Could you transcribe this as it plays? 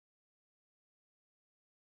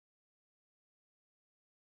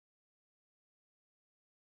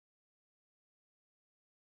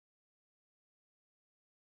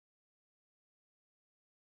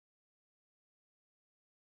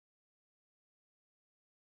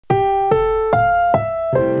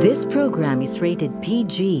This program is rated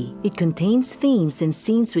PG. It contains themes and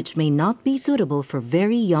scenes which may not be suitable for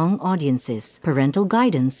very young audiences. Parental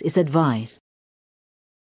guidance is advised.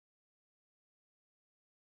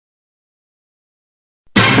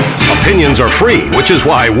 Opinions are free, which is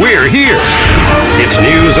why we're here. It's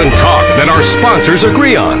news and talk that our sponsors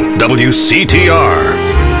agree on.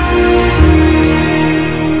 WCTR.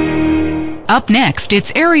 Up next,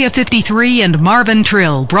 it's Area 53 and Marvin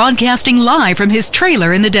Trill, broadcasting live from his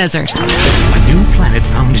trailer in the desert. A new planet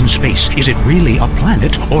found in space. Is it really a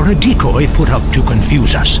planet or a decoy put up to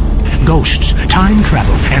confuse us? Ghosts, time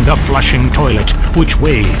travel, and the flushing toilet. Which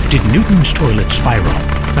way did Newton's toilet spiral?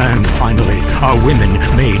 And finally, are women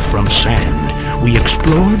made from sand? We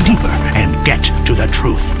explore deeper and get to the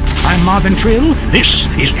truth. I'm Marvin Trill. This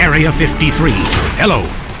is Area 53. Hello.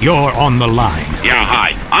 You're on the line. Yeah,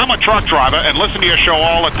 hi. I'm a truck driver and listen to your show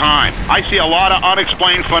all the time. I see a lot of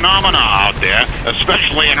unexplained phenomena out there,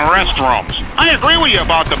 especially in restrooms. I agree with you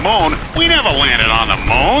about the moon. We never landed on the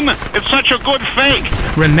moon. It's such a good fake.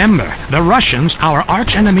 Remember, the Russians, our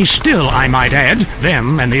arch enemies still, I might add,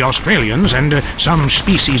 them and the Australians and some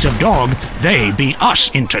species of dog, they beat us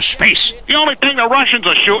into space. The only thing the Russians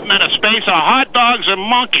are shooting into space are hot dogs and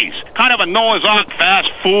monkeys. Kind of a Noah's Ark fast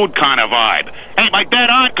food kind of vibe. Hey, my dead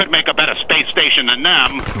aunt could make a better space station than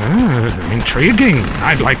them. Intriguing.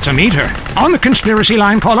 I'd like to meet her. On the conspiracy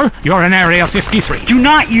line, caller, you're in Area 53. Do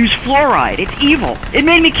not use fluoride. It's evil. It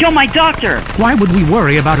made me kill my doctor. Why would we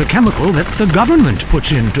worry about a chemical that the government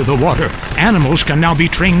puts into the water? Animals can now be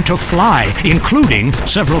trained to fly, including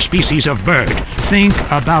several species of bird. Think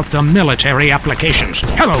about the military applications.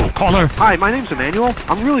 Hello, caller. Hi, my name's Emmanuel.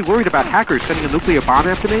 I'm really worried about hackers sending a nuclear bomb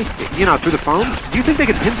after me, through the phones. Do you think they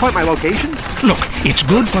can pinpoint my location? Look, it's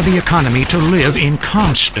good for the economy to live in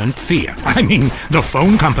constant fear. I mean, the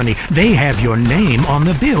phone company, they have your name on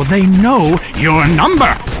the bill. They know your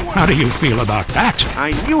number. How do you feel about that?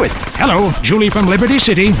 I knew it. Hello, Julie from Liberty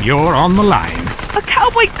City. You're on the line. A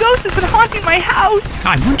cowboy ghost has been haunting my house.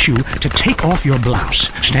 I want you to take off your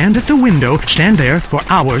blouse. Stand at the window. Stand there for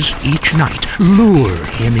hours each night. Lure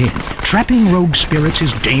him in. Trapping rogue spirits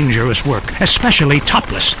is dangerous work, especially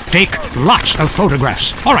topless. Take lots of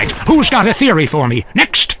photographs. All right, who's got a theory for me?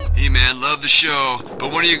 Next. Hey man, love the show,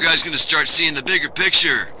 but when are you guys gonna start seeing the bigger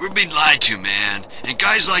picture? We're being lied to, man. And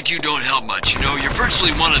guys like you don't help much, You're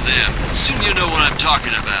virtually one of them. Soon you know what I'm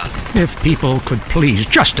talking about. If people could please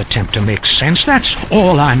just attempt to make sense, that's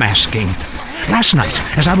all I'm asking. Last night,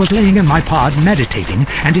 as I was laying in my pod meditating,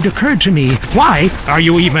 and it occurred to me, why are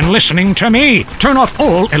you even listening to me? Turn off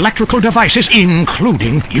all electrical devices,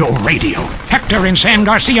 including your radio. Hector in San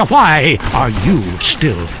Garcia, why are you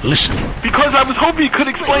still listening? Because I was hoping you could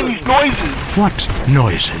explain these noises. What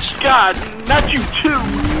noises? God, not you too.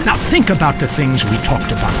 Now think about the things we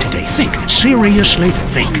talked about today. Think. Seriously,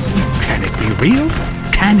 think. Can it be real?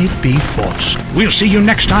 Can it be false? We'll see you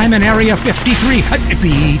next time in Area 53.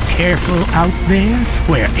 Be careful out there,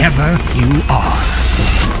 wherever you are.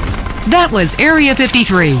 That was Area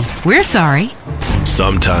 53. We're sorry.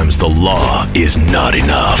 Sometimes the law is not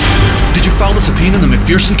enough. Did you file the subpoena in the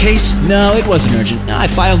McPherson case? No, it wasn't urgent. I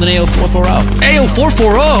filed an AO440.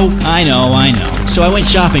 AO440? I know. So I went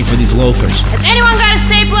shopping for these loafers. Has anyone got a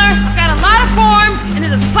stapler? I've got a lot of forms, and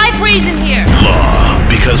there's a slight breeze in here. Law,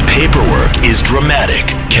 because paperwork is dramatic.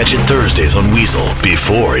 Catch it Thursdays on Weasel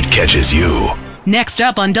before it catches you. Next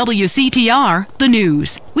up on WCTR, the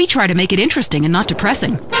news. We try to make it interesting and not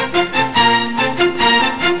depressing.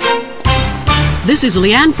 This is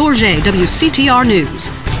Leanne Forget, WCTR News.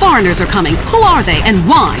 Foreigners are coming. Who are they and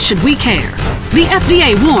why should we care? The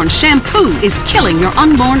FDA warns shampoo is killing your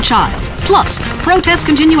unborn child. Plus, protests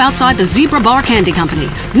continue outside the Zebra Bar Candy Company.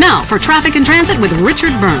 Now for Traffic and Transit with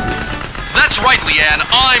Richard Burns. That's right, Leanne.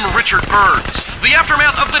 I'm Richard Burns. The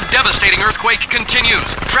aftermath of the devastating earthquake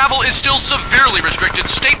continues. Travel is still severely restricted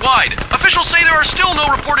statewide. Officials say there are still no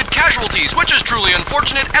reported casualties, which is truly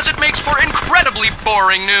unfortunate as it makes for incredibly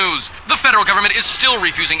boring news. The federal government is still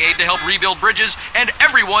refusing aid to help rebuild bridges, and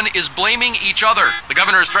everyone is blaming each other. The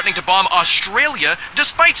governor is threatening to bomb Australia,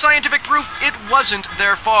 despite scientific proof it wasn't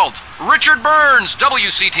their fault. Richard Burns,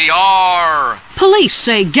 WCTR. Police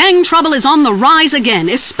say gang trouble is on the rise again,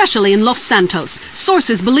 especially in Los Santos.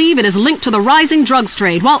 Sources believe it is linked to the rising drugs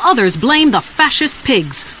trade, while others blame the fascist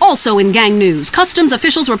pigs. Also in gang news, customs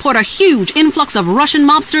officials report a huge influx of Russian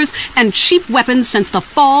mobsters and cheap weapons since the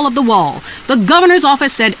fall of the wall. The governor's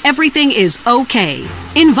office said everything is okay.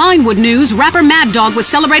 In Vinewood news, rapper Mad Dog was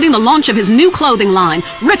celebrating the launch of his new clothing line.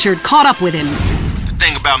 Richard caught up with him. The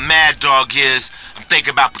thing about Mad Dog is, I'm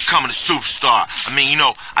thinking about becoming a superstar. I mean, you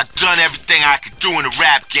know, I've done everything I could do in the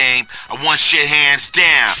rap game. I won shit hands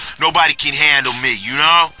down. Nobody can handle me, you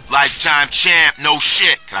know? Lifetime champ, no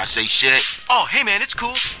shit. Can I say shit? Oh, hey man, it's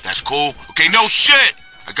cool. That's cool. Okay, no shit.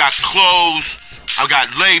 I got clothes. I got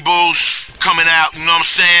labels coming out, you know what I'm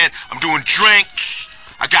saying? I'm doing drinks.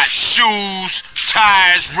 I got shoes,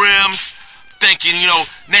 tires, rims. Thinking, you know,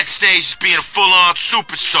 next stage is being a full-on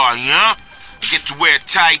superstar, you know? I get to wear a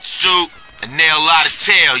tight suit and nail a lot of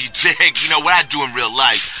tail, you dig? You know what I do in real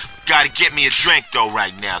life. Gotta get me a drink, though,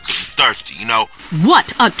 right now, because I'm thirsty, you know?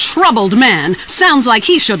 What a troubled man. Sounds like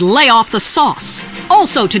he should lay off the sauce.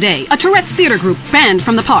 Also today, a Tourette's theater group banned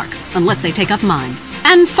from the park, unless they take up mine.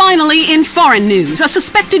 And finally, in foreign news, a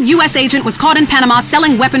suspected U.S. agent was caught in Panama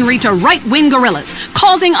selling weaponry to right-wing guerrillas,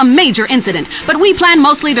 causing a major incident. But we plan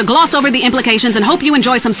mostly to gloss over the implications and hope you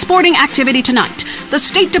enjoy some sporting activity tonight. The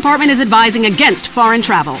State Department is advising against foreign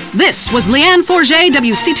travel. This was Leanne Forget,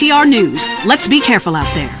 WCTR News. Let's be careful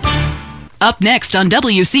out there. Up next on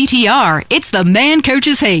WCTR, it's the man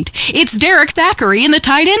coaches hate. It's Derek Thackeray in the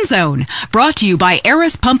tight end zone. Brought to you by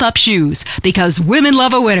Eris Pump Up Shoes, because women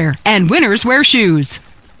love a winner, and winners wear shoes.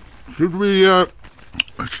 Should we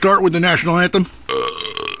start with the national anthem?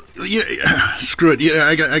 Yeah, screw it. Yeah,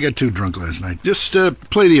 I got too drunk last night. Just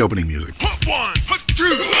play the opening music. Put one, put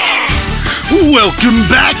two. Welcome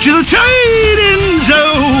back to the tight end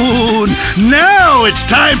zone. Now it's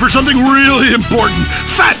time for something really important.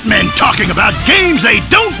 Fat men talking about games they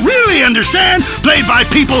don't really understand, played by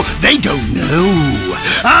people they don't know.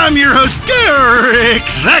 I'm your host, Derek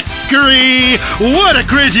Thackeray. What a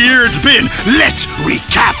crazy year it's been. Let's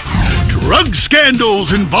recap. Drug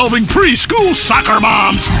scandals involving preschool soccer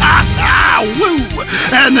moms. Woo!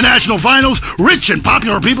 And the national finals, rich and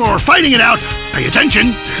popular people are fighting it out. Pay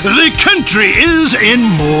attention, the country is in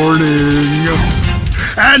mourning.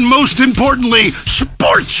 And most importantly,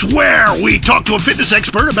 sportswear. We talk to a fitness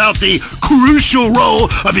expert about the crucial role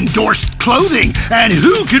of endorsed clothing. And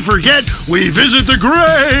who could forget, we visit the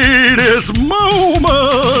greatest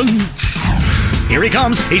moments. Here he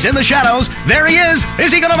comes. He's in the shadows. There he is.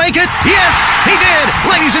 Is he going to make it? Yes, he did.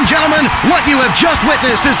 Ladies and gentlemen, what you have just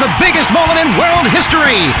witnessed is the biggest moment in world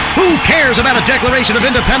history. Who cares about a Declaration of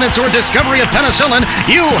Independence or discovery of penicillin?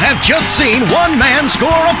 You have just seen one man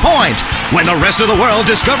score a point. When the rest of the world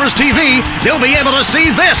discovers TV, they'll be able to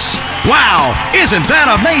see this. Wow, isn't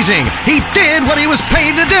that amazing? He did what he was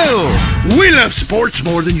paid to do. We love sports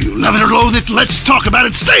more than you. Love it or loathe it, let's talk about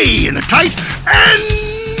it. Stay in the tight and...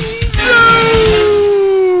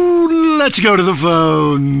 let's go to the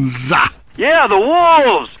phones. Yeah, the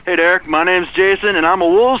Wolves! Hey, Derek, my name's Jason, and I'm a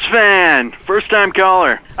Wolves fan. First-time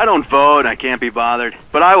caller. I don't vote, I can't be bothered.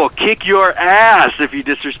 But I will kick your ass if you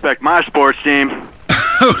disrespect my sports team.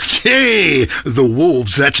 Okay, the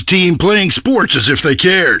Wolves, that's a team playing sports as if they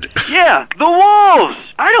cared. Yeah, the Wolves!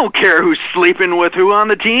 I don't care who's sleeping with who on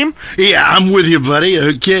the team. Yeah, I'm with you, buddy.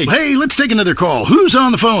 Okay. Hey, let's take another call. Who's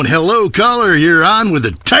on the phone? Hello, caller. You're on with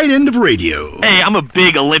the tight end of radio. Hey, I'm a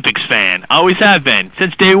big Olympics fan. Always have been,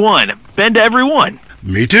 since day one. Been to every one.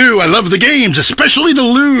 Me too. I love the games, especially the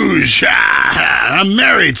luge. I'm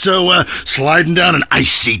married, so sliding down an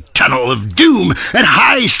icy tunnel of doom at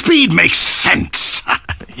high speed makes sense.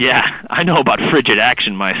 Yeah, I know about frigid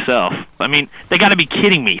action myself. I mean, they gotta be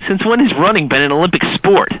kidding me. Since when has running been an Olympic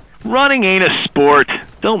sport? Running ain't a sport.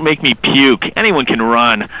 Don't make me puke. Anyone can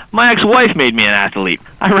run. My ex-wife made me an athlete.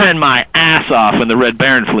 I ran my ass off when the Red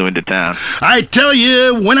Baron flew into town. I tell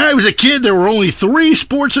you, when I was a kid, there were only 3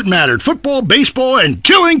 sports that mattered. Football, baseball, and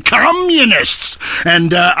killing communists.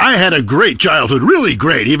 And I had a great childhood, really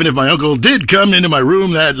great, even if my uncle did come into my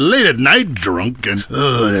room that late at night drunk. And,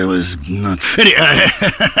 that was nuts.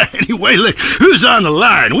 Anyway, look, who's on the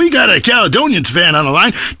line? We got a Caledonians fan on the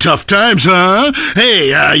line. Tough times, huh?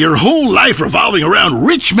 Hey, your whole life revolving around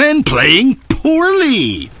rich men playing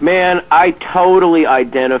poorly. Man, I totally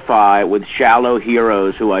identify with shallow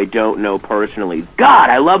heroes who I don't know personally. God,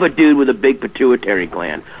 I love a dude with a big pituitary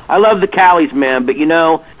gland. I love the Callies, man, but you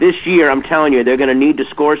know, this year, I'm telling you, they're going to need to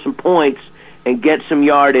score some points and get some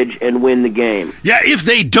yardage and win the game. Yeah, if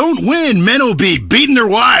they don't win, men will be beating their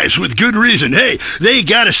wives with good reason. Hey, they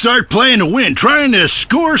got to start playing to win, trying to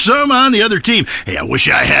score some on the other team. Hey, I wish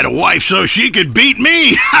I had a wife so she could beat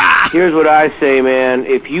me. Here's what I say, man.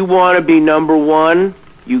 If you want to be number one,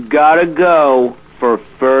 you got to go for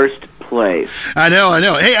first place. I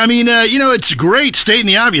know. Hey, I mean, it's great stating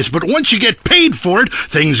the obvious, but once you get paid for it,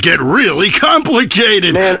 things get really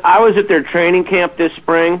complicated. Man, I was at their training camp this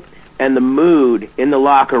spring, and the mood in the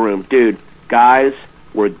locker room, dude, guys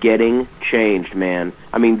were getting changed, man.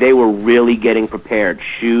 I mean, they were really getting prepared.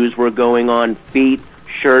 Shoes were going on,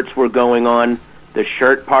 shirts were going on. the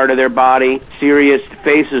shirt part of their body, serious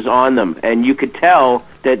faces on them, and you could tell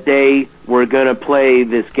that they were going to play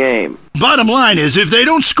this game. Bottom line is, if they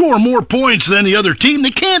don't score more points than the other team,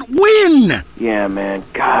 they can't win! Yeah, man.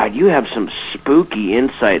 God, you have some spooky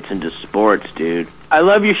insights into sports, dude. I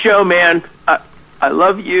love your show, man. I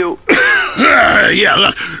love you.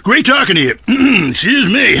 Yeah, great talking to you. Excuse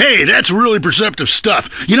me. Hey, that's really perceptive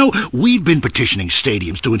stuff. You know, we've been petitioning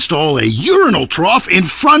stadiums to install a urinal trough in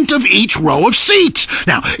front of each row of seats.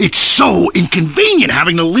 Now, it's so inconvenient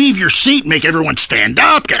having to leave your seat, make everyone stand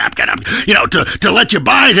up, get up, you know, to let you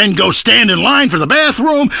by, then go stand in line for the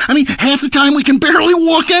bathroom. I mean, half the time we can barely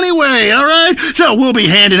walk anyway, all right? So we'll be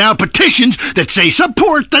handing out petitions that say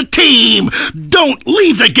support the team. Don't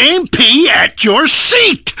leave the game, pee at your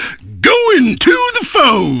seat. Going to the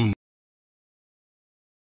phone.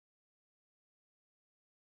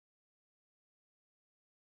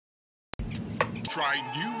 Try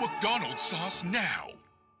new McDonald's sauce now.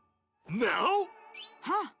 Now?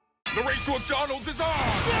 Huh? The race to McDonald's is on!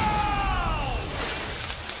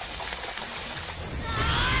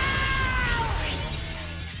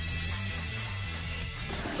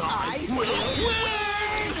 I will win!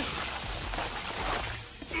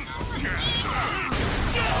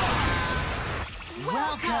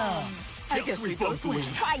 Welcome! I guess we both win.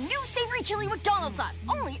 Try new savory chili McDonald's sauce,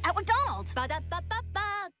 only at McDonald's.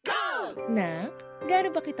 Ba-da-ba-ba-ba, go! Nak,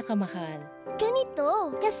 gaano ba kita kamahal?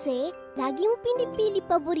 Ganito, kasi lagi mo pinipili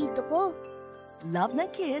paborito ko. Love ng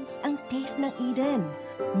kids ang taste ng Eden.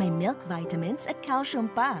 May milk vitamins at calcium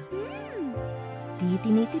pa. Di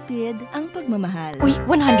tinitipid ang pagmamahal. Uy,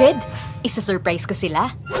 100! Isa-surprise ko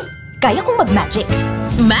sila. Kaya kong mag-magic.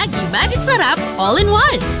 Maggie Magic Sarap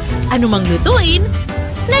All-in-One. Ano mang lutuin,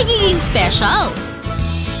 nagiging special.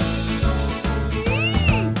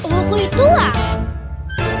 Okay ito ah.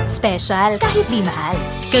 Special kahit di mahal.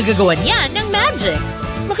 Kagagawan yan ng magic.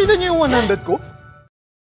 Nakita niyo yung 100 ko?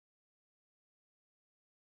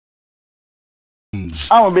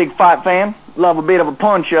 I'm a big fight fan. Love a bit of a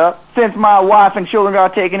punch-up. Since my wife and children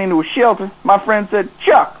got taken into a shelter, my friend said,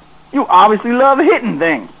 Chuck, you obviously love hitting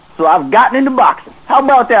things. So I've gotten into boxing. How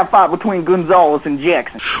about that fight between Gonzalez and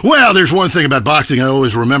Jackson? Well, there's one thing about boxing I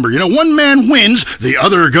always remember. You know, one man wins, the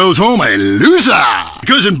other goes home a loser.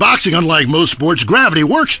 Because in boxing, unlike most sports, gravity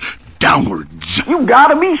works downwards. You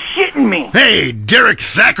gotta be shitting me. Hey, Derek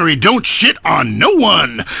Thackeray, don't shit on no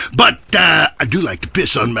one. But I do like to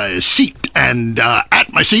piss on my seat and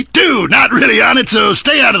at my seat too. Not really on it, so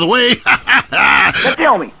stay out of the way. Now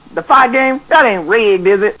tell me, the fight game, that ain't rigged,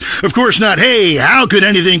 is it? Of course not. Hey, how could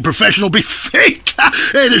anything professional be fake?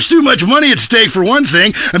 Hey, there's too much money at stake for one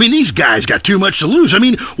thing. I mean, these guys got too much to lose. I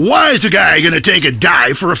mean, why is a guy gonna take a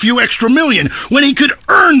dive for a few extra million when he could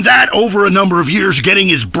earn that over a number of years getting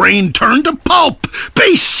his brain turned to pulp?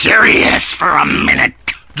 Be serious for a minute.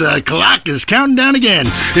 The clock is counting down again.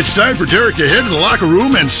 It's time for Derek to head to the locker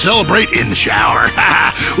room and celebrate in the shower.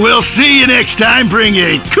 We'll see you next time. Bring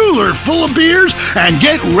a cooler full of beers and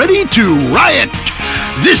get ready to riot.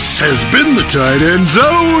 This has been the Tight End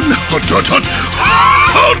Zone.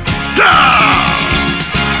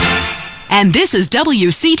 And this is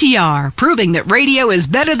WCTR, proving that radio is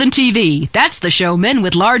better than TV. That's the show men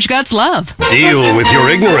with large guts love. Deal with your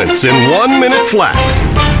ignorance in 1 minute flat.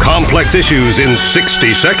 Complex issues in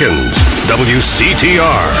 60 seconds.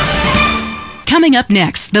 WCTR. Coming up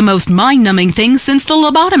next, the most mind-numbing thing since the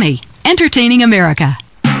lobotomy. Entertaining America.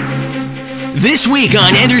 This week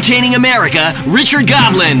on Entertaining America, Richard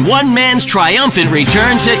Goblin, one man's triumphant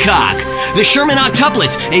return to cock. The Sherman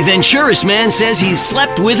Octuplets, a Venturis man says he's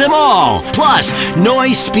slept with them all. Plus,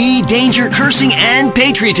 noise, speed, danger, cursing, and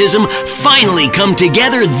patriotism finally come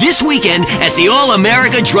together this weekend at the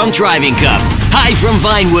All-America Drunk Driving Cup. Hi from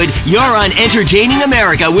Vinewood, you're on Entertaining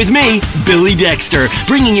America with me, Billy Dexter,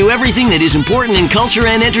 bringing you everything that is important in culture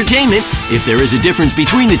and entertainment, if there is a difference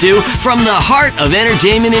between the two, from the heart of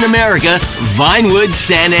entertainment in America, Vinewood,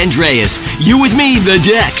 San Andreas. You with me, The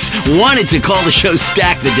Dex. Wanted to call the show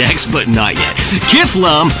Stack the Dex, but not yet.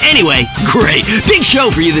 Kiflum. Anyway, great. Big show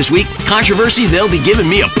for you this week. Controversy, they'll be giving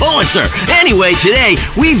me a Pulitzer. Anyway, today,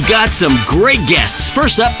 we've got some great guests.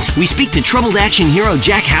 First up, we speak to troubled action hero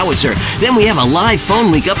Jack Howitzer. Then we have a live phone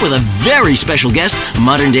link up with a very special guest,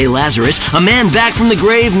 modern-day Lazarus, a man back from the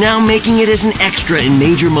grave, now making it as an extra in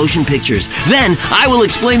major motion pictures. Then, I will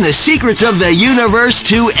explain the secrets of the universe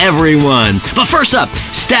to everyone. But first up,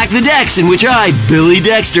 Stack the Decks, in which I, Billy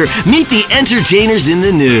Dexter, meet the entertainers in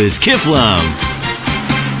the news. Kiflum.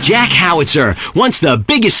 Jack Howitzer, once the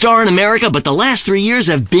biggest star in America, but the last 3 years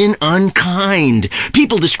have been unkind.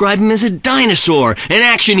 People describe him as a dinosaur, an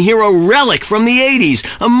action hero relic from the 80s,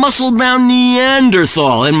 a muscle-bound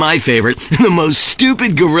Neanderthal, and my favorite, the most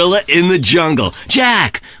stupid gorilla in the jungle.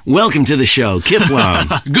 Jack, welcome to the show.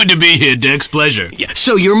 Kiflam. Good to be here, Dex. Pleasure. Yeah.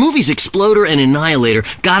 So your movies Exploder and Annihilator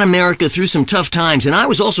got America through some tough times, and I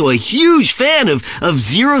was also a huge fan of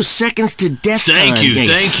 0 Seconds to Death Time.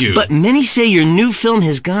 Thank you. But many say your new film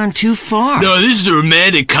has gone too far. No, this is a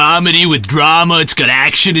romantic comedy with drama. It's got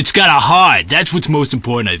action. It's got a heart. That's what's most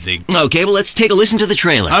important, I think. Okay, well, let's take a listen to the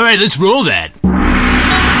trailer. All right, let's roll that.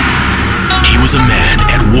 He was a man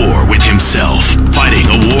at war with himself, fighting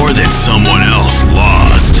a war that someone else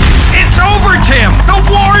lost. It's over, Tim! The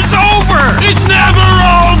war's over! It's never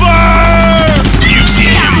over! You've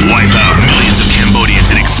seen him wipe out millions of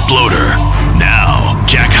Cambodians in Exploder. Now,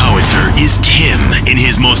 Jack Howitzer is Tim in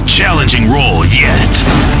his most challenging role yet.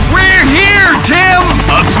 We're here, Tim!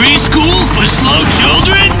 A preschool for slow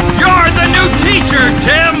children? You're the new teacher,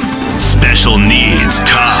 Tim! Special Needs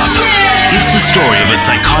Cop. It's the story of a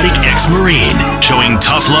psychotic ex-Marine showing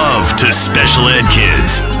tough love to special ed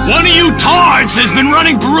kids. One of you tards has been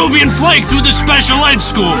running Peruvian flake through the special ed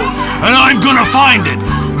school, and I'm gonna find it.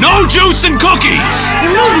 No juice and cookies!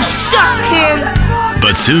 You know you suck, Tim!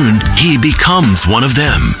 But soon, he becomes one of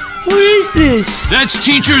them. What is this? That's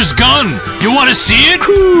Teacher's gun. You want to see it?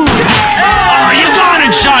 Cool. Oh, you gone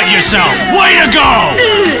and shot yourself. Way to go!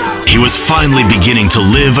 He was finally beginning to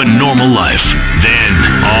live a normal life. Then,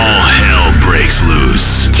 all hell breaks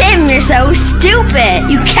loose. Tim, you're so stupid.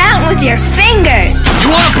 You count with your fingers. You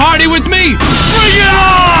want to party with me? Bring it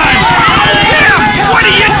on! Tim, what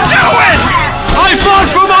are you doing? I fought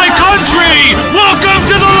for my country. Welcome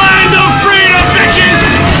to the land of freedom, bitches!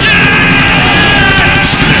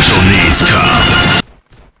 Special Needs Cop.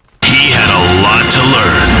 He had a lot to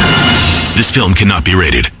learn. This film cannot be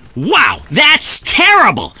rated. Wow, that's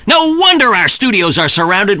terrible! No wonder our studios are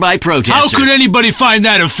surrounded by protesters. How could anybody find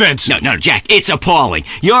that offensive? No, Jack, it's appalling.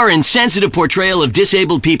 Your insensitive portrayal of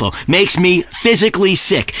disabled people makes me physically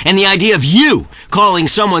sick, and the idea of you calling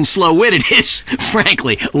someone slow-witted is,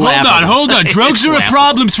 frankly, laughable. Hold on. Drugs are a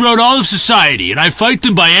problem throughout all of society, and I fight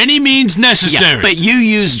them by any means necessary. Yeah, but you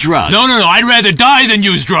use drugs. No, I'd rather die than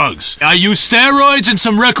use drugs. I use steroids and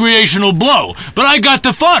some recreational blow, but I got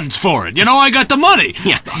the funds for it. I got the money.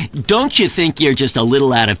 Yeah. Don't you think you're just a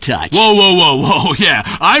little out of touch? Whoa. Yeah,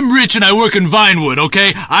 I'm rich and I work in Vinewood,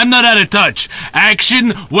 okay? I'm not out of touch. Action,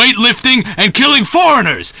 weightlifting, and killing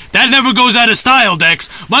foreigners. That never goes out of style, Dex.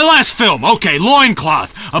 My last film, okay,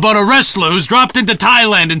 Loincloth, about a wrestler who's dropped into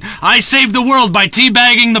Thailand and I saved the world by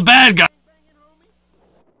teabagging the bad guy.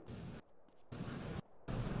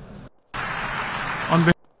 On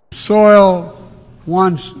the soil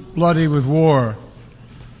once bloody with war.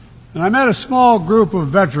 And I met a small group of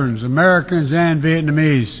veterans, Americans and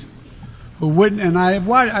Vietnamese, who witnessed, and I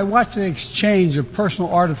watched the exchange of personal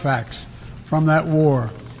artifacts from that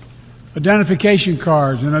war, identification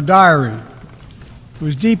cards and a diary. It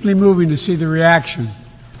was deeply moving to see the reaction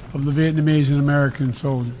of the Vietnamese and American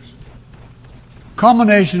soldiers.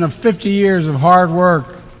 Culmination of 50 years of hard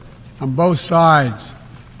work on both sides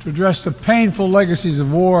to address the painful legacies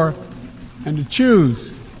of war and to choose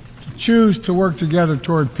to work together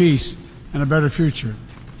toward peace and a better future.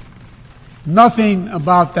 Nothing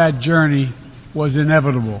about that journey was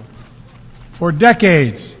inevitable. For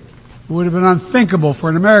decades, it would have been unthinkable for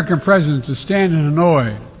an American president to stand in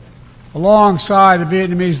Hanoi alongside a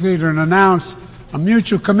Vietnamese leader and announce a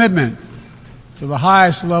mutual commitment to the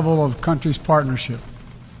highest level of country's partnership.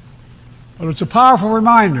 But it's a powerful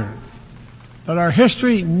reminder that our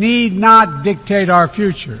history need not dictate our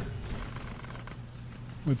future.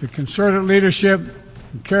 With the concerted leadership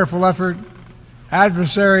and careful effort,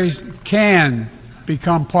 adversaries can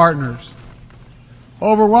become partners.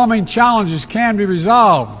 Overwhelming challenges can be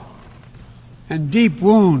resolved, and deep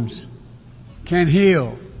wounds can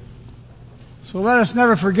heal. So let us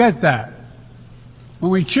never forget that.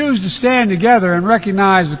 When we choose to stand together and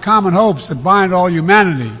recognize the common hopes that bind all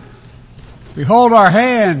humanity, we hold our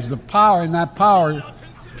hands the power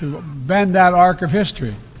to bend that arc of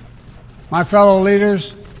history. My fellow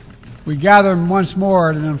leaders, we gather once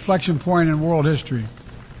more at an inflection point in world history.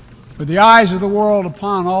 With the eyes of the world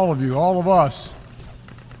upon all of you, all of us.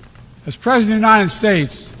 As President of the United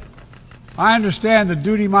States, I understand the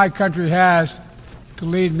duty my country has to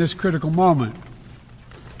lead in this critical moment.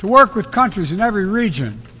 To work with countries in every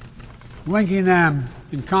region, linking them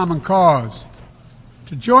in common cause.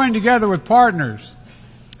 To join together with partners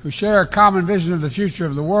who share a common vision of the future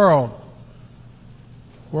of the world,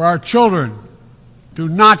 where our children do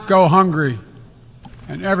not go hungry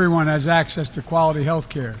and everyone has access to quality health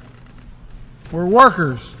care, where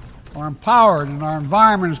workers are empowered and our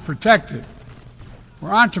environment is protected,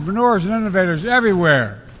 where entrepreneurs and innovators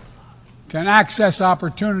everywhere can access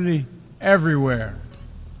opportunity everywhere,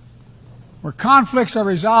 where conflicts are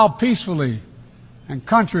resolved peacefully and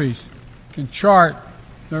countries can chart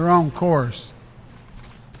their own course.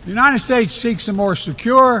 The United States seeks a more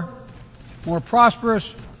secure, more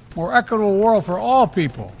prosperous, more equitable world for all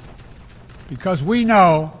people, because we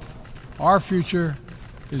know our future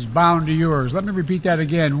is bound to yours. Let me repeat that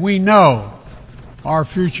again. We know our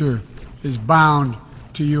future is bound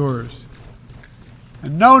to yours.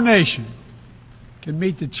 And no nation can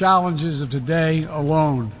meet the challenges of today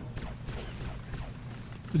alone.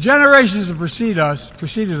 The generations that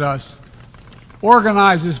preceded us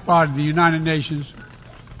organized this body, the United Nations,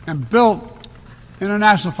 and built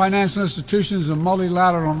international financial institutions and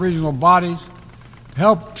multilateral and regional bodies to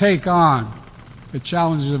help take on the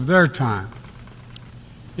challenges of their time.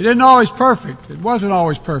 It isn't always perfect. It wasn't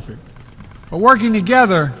always perfect. But working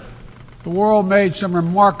together, the world made some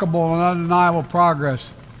remarkable and undeniable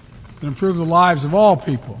progress that improved the lives of all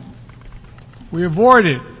people. We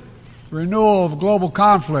avoided the renewal of global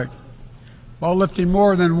conflict while lifting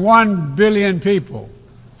more than 1 billion people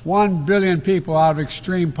out of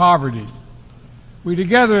extreme poverty. We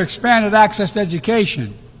together expanded access to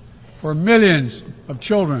education for millions of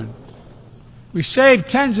children. We saved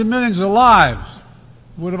tens of millions of lives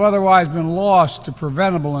who would have otherwise been lost to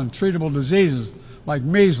preventable and treatable diseases like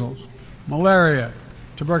measles, malaria,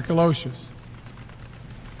 tuberculosis.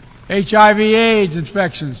 HIV/AIDS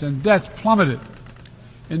infections and deaths plummeted,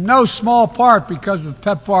 in no small part because of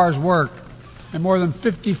PEPFAR's work in more than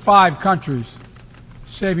 55 countries,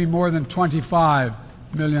 saving more than 25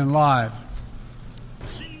 million lives.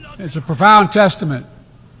 It's a profound testament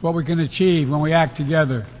to what we can achieve when we act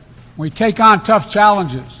together, when we take on tough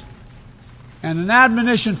challenges, and an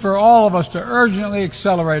admonition for all of us to urgently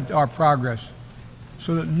accelerate our progress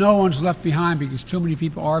so that no one's left behind, because too many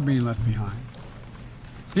people are being left behind.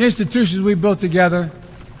 The institutions we built together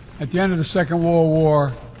at the end of the Second World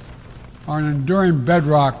War are an enduring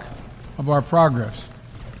bedrock of our progress,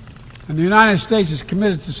 and the United States is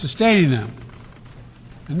committed to sustaining them.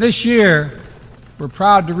 And this year, we're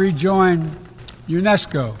proud to rejoin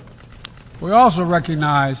UNESCO. We also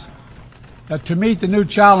recognize that to meet the new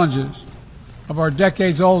challenges of our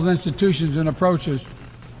decades-old institutions and approaches,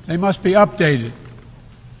 they must be updated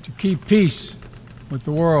to keep peace with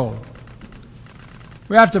the world.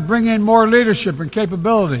 We have to bring in more leadership and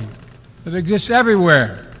capability that exists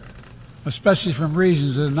everywhere, especially from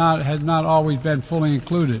regions that have not always been fully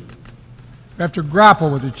included. We have to grapple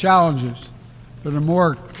with the challenges that are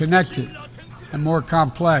more connected and more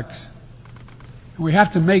complex. And we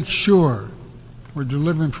have to make sure we're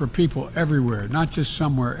delivering for people everywhere, not just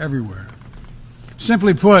somewhere, everywhere.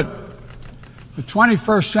 Simply put, the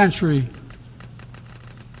 21st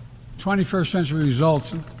century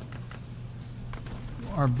results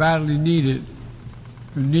are badly needed.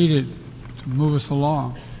 They're needed to move us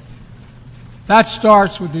along. That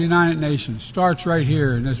starts with the United Nations, starts right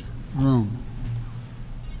here in this room.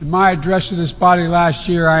 In my address to this body last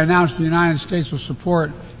year, I announced the United States will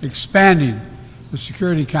support expanding the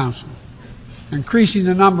Security Council, increasing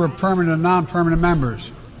the number of permanent and non-permanent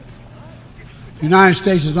members. The United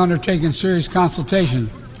States has undertaken serious consultation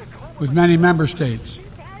with many member states,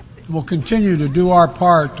 and will continue to do our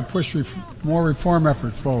part to push more reform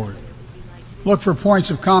efforts forward, look for points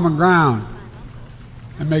of common ground,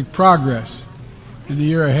 and make progress in the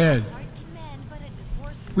year ahead.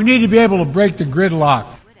 We need to be able to break the gridlock.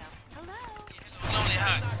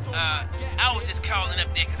 I was just calling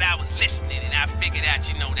up there because I was listening, and I figured out,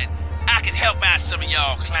 that I could help out some of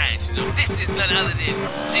y'all clients. This is none other than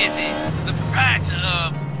Jizzy, the proprietor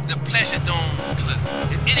of the Pleasure Domes Club.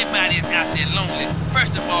 If anybody is out there lonely,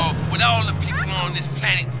 first of all, with all the people on this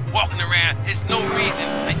planet walking around, there's no reason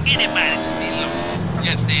for anybody to be lonely.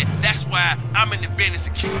 You understand? That's why I'm in the business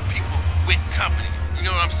of keeping people with company. You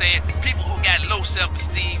know what I'm saying? People who got low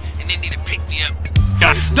self-esteem and they need to pick me up.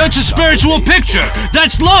 That's a spiritual picture.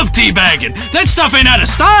 That's love teabagging. That stuff ain't out of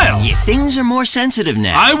style. Yeah, things are more sensitive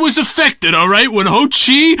now. I was affected, all right, when Ho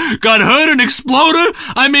Chi got hurt in Exploder.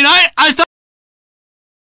 I mean, I thought...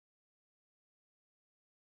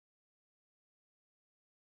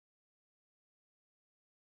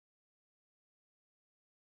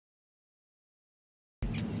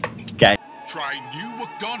 Okay. Try new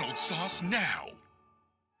McDonald's sauce now.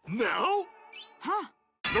 Now? Huh?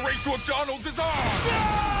 The race to McDonald's is on!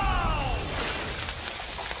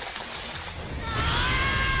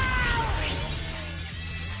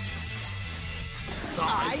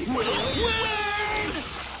 I will win!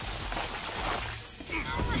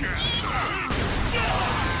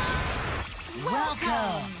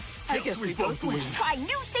 Welcome! I guess we both win. Try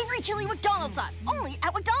new savory chili McDonald's sauce, only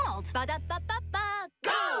at McDonald's. Ba-da-ba-ba-ba,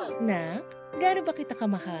 go! Nak, gaano ba kita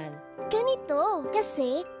kamahal? Ganito,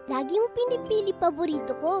 kasi lagi mo pinipili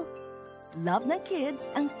paborito ko. Love ng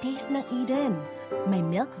kids ang taste ng Eden. May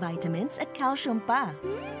milk vitamins at calcium pa.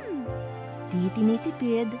 Di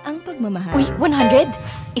tinitipid ang pagmamahal. Uy, 100!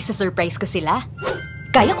 Isa-surprise ko sila.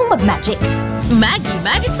 Kaya kong mag-magic. Maggi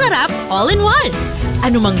Magic Sarap All-in-One.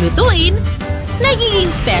 Ano mang lutuin,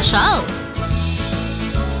 nagiging special.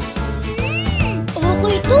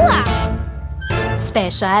 Okay ito ah!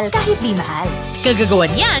 Special kahit di mahal.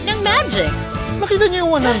 Kagagawan yan ng magic. Nakita niyo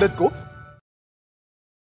yung 100 ko?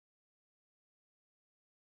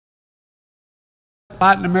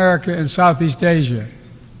 Latin America and Southeast Asia,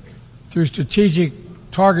 through strategic,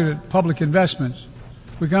 targeted public investments,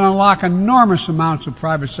 we can unlock enormous amounts of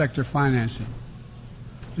private sector financing.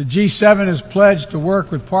 The G7 has pledged to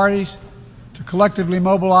work with parties to collectively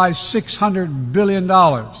mobilize $600 billion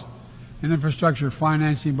in infrastructure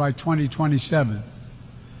financing by 2027.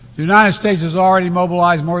 The United States has already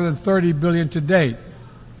mobilized more than $30 billion to date.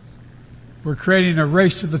 We're creating a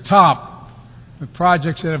race to the top with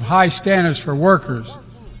projects that have high standards for workers,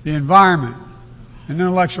 the environment, and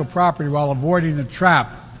intellectual property while avoiding the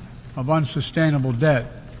trap of unsustainable debt.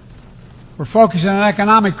 We're focusing on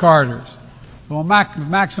economic corridors that will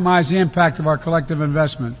maximize the impact of our collective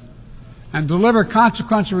investment and deliver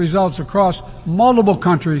consequential results across multiple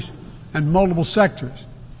countries and multiple sectors.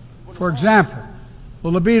 For example, the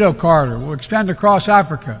Libido Corridor will extend across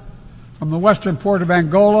Africa from the western port of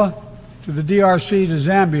Angola to the DRC to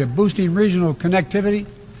Zambia, boosting regional connectivity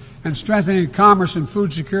and strengthening commerce and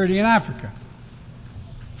food security in Africa.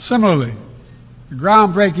 Similarly, the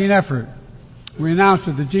groundbreaking effort we announced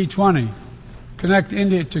at the G20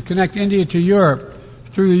 to connect India to Europe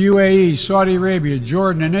through the UAE, Saudi Arabia,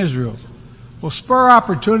 Jordan, and Israel will spur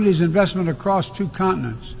opportunities and investment across two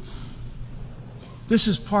continents. This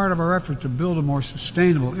is part of our effort to build a more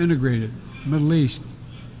sustainable, integrated Middle East.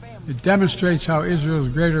 It demonstrates how Israel's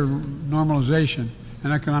greater normalization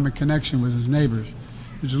and economic connection with its neighbors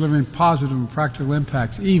is delivering positive and practical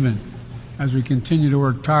impacts, even as we continue to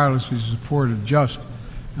work tirelessly to support a just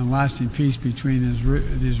and lasting peace between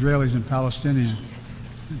the Israelis and Palestinians,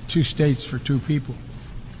 2 states for 2 people.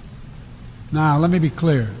 Now, let me be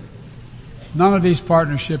clear. None of these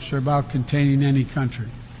partnerships are about containing any country.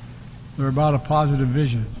 They're about a positive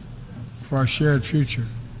vision for our shared future.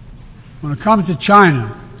 When it comes to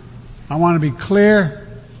China, I want to be clear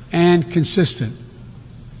and consistent.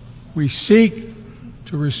 We seek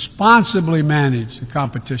to responsibly manage the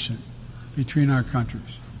competition between our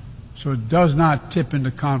countries so it does not tip into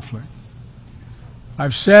conflict.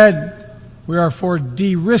 I've said we are for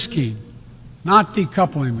de-risking, not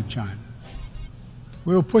decoupling with China.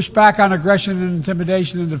 We will push back on aggression and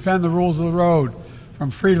intimidation and defend the rules of the road, from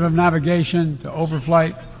freedom of navigation to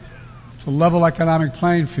overflight to level economic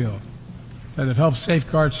playing field that have helped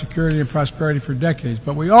safeguard security and prosperity for decades.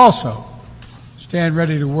 But we also stand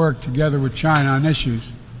ready to work together with China on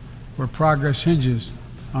issues where progress hinges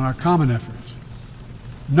on our common efforts.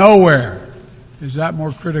 Nowhere is that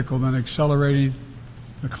more critical than accelerating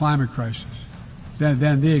the climate crisis,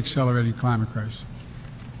 than the accelerating climate crisis.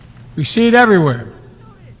 We see it everywhere.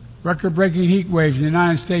 Record-breaking heat waves in the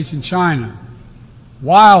United States and China,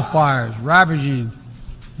 wildfires ravaging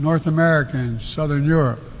North America and Southern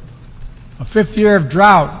Europe, a 5th year of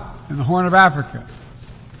drought in the Horn of Africa,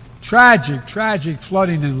 tragic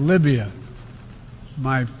flooding in Libya.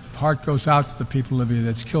 My heart goes out to the people of Libya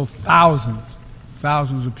that's killed thousands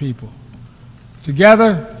of people.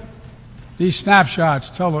 Together, these snapshots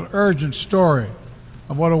tell an urgent story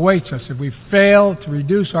of what awaits us if we fail to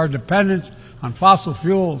reduce our dependence on fossil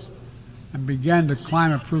fuels and begin to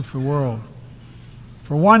climate-proof the world.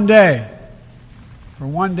 For one day,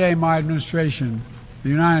 my administration, the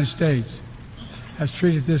United States, has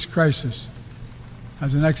treated this crisis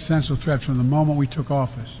as an existential threat from the moment we took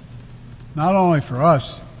office, not only for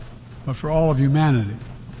us, but for all of humanity.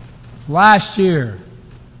 Last year,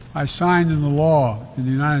 I signed into law in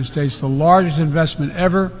the United States the largest investment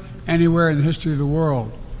ever anywhere in the history of the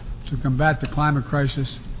world to combat the climate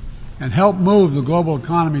crisis and help move the global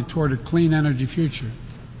economy toward a clean energy future.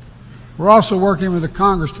 We're also working with the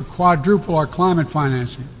Congress to quadruple our climate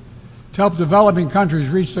financing to help developing countries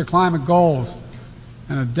reach their climate goals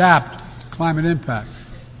and adapt to climate impacts.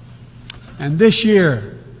 And this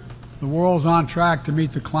year, the world's on track to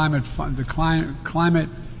meet the climate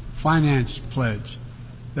finance pledge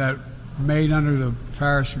that made under the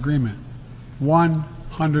Paris Agreement,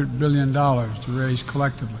 $100 billion to raise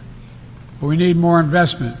collectively. But we need more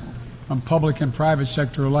investment from public and private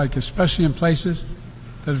sector alike, especially in places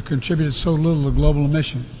that have contributed so little to global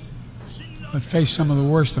emissions, but face some of the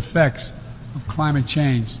worst effects of climate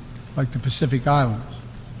change, like the Pacific Islands.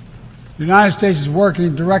 The United States is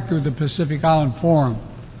working directly with the Pacific Island Forum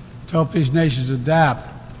to help these nations adapt,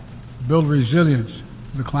 build resilience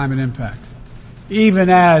to the climate impacts, even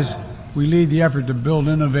as we lead the effort to build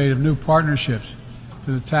innovative new partnerships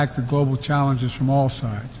that attack the global challenges from all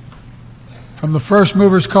sides. From the First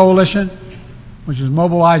Movers Coalition, which is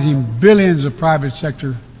mobilizing billions of private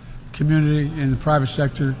sector community and the private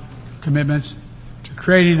sector commitments, to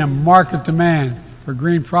creating a market demand for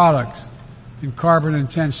green products in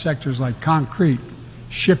carbon-intense sectors like concrete,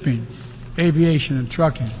 shipping, aviation, and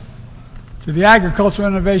trucking, to the Agricultural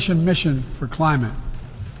Innovation Mission for Climate,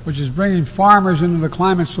 which is bringing farmers into the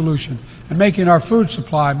climate solution and making our food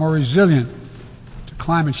supply more resilient to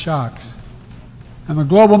climate shocks, and the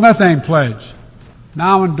Global Methane Pledge,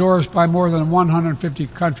 now endorsed by more than 150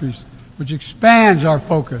 countries, which expands our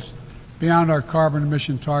focus beyond our carbon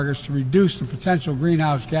emission targets to reduce the potential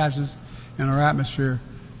greenhouse gases in our atmosphere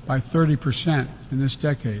by 30% in this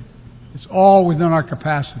decade. It's all within our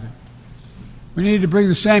capacity. We need to bring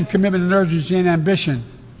the same commitment and urgency and ambition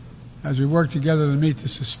as we work together to meet the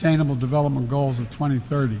Sustainable Development Goals of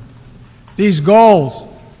 2030. These goals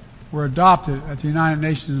were adopted at the United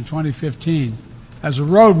Nations in 2015 as a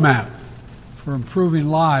roadmap for improving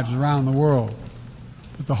lives around the world.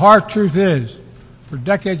 But the hard truth is, for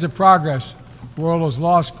decades of progress, the world has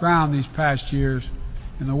lost ground these past years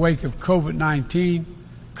in the wake of COVID-19,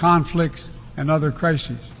 conflicts, and other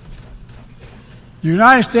crises. The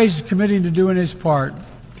United States is committing to doing its part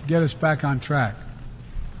to get us back on track.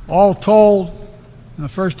 All told, in the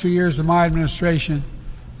first 2 years of my administration,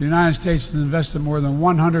 the United States has invested more than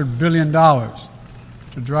 $100 billion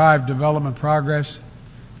to drive development progress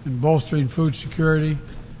in bolstering food security,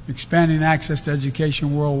 expanding access to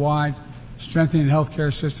education worldwide, strengthening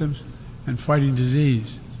healthcare systems, and fighting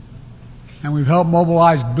disease. And we've helped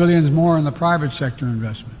mobilize billions more in the private sector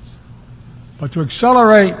investments. But to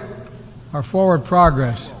accelerate our forward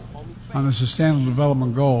progress on the Sustainable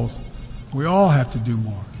Development Goals, we all have to do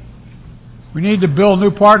more. We need to build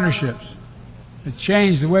new partnerships that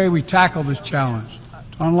change the way we tackle this challenge,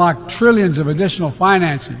 to unlock trillions of additional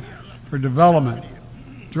financing for development,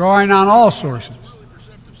 drawing on all sources.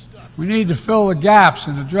 We need to fill the gaps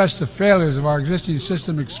and address the failures of our existing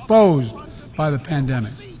system exposed by the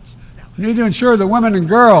pandemic. We need to ensure that women and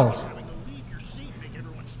girls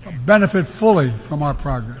benefit fully from our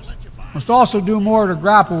progress. We must also do more to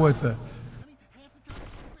grapple with the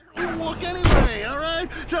Look anyway, all right?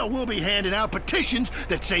 So we'll be handing out petitions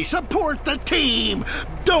that say support the team.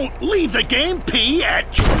 Don't leave the game, pee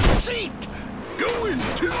at your seat. Going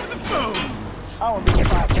to the phone. I want to be a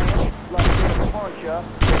fight fan. Love to get a punch up.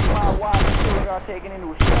 My wife and children got taken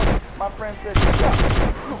into a shelter. My friend said, Chuck,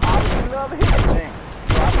 you obviously love hitting things.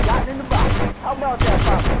 So I've gotten in the box. How about that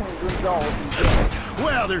fight between Gonzalez and Girel?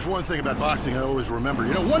 Well, there's one thing about boxing I always remember.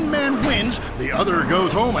 You know, one man wins, the other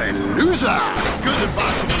goes home a loser. Because in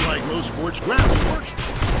boxing, unlike most sports, grappling works.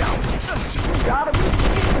 You gotta be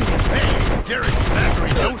kidding me. Hey, Derek Thackeray,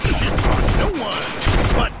 don't shit on no one.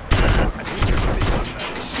 But, I think there's a bit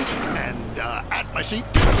sit and at my seat.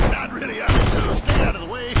 Not really, so stay out of the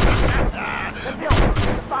way.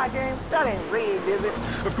 The fight game, that ain't rigged, is it?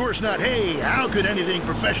 Of course not. Hey, how could anything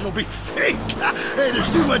professional be fake? Hey,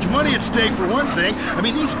 there's too much money at stake for one thing. I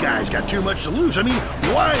mean, these guys got too much to lose. I mean,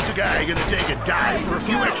 why is a guy gonna take a dive for a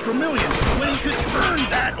few extra million when he could earn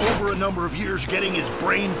that over a number of years getting his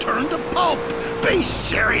brain turned to pulp? Be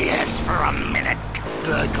serious for a minute.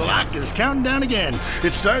 The clock is counting down again.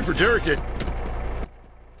 It's time for Derek to...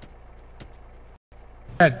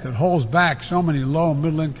 that holds back so many low and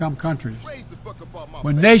middle income countries.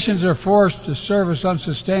 When nations are forced to service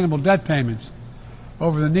unsustainable debt payments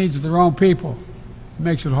over the needs of their own people, it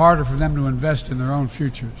makes it harder for them to invest in their own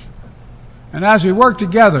futures. And as we work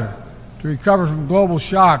together to recover from global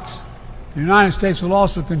shocks, the United States will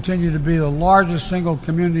also continue to be the largest single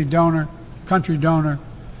country donor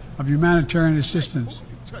of humanitarian assistance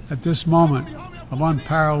at this moment of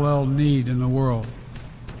unparalleled need in the world.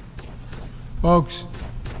 Folks,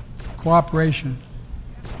 cooperation,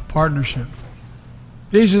 partnership.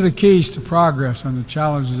 These are the keys to progress on the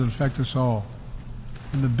challenges that affect us all,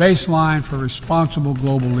 and the baseline for responsible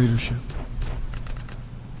global leadership.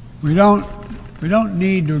 We don't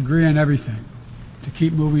need to agree on everything to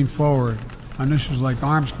keep moving forward on issues like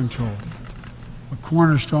arms control, a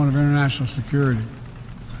cornerstone of international security.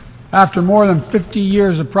 After more than 50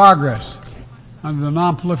 years of progress under the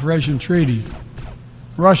Non-Proliferation Treaty,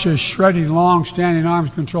 Russia is shredding long-standing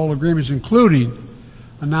arms control agreements, including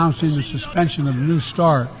announcing the suspension of New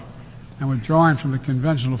START and withdrawing from the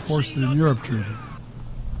Conventional Forces in Europe Treaty.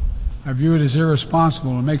 I view it as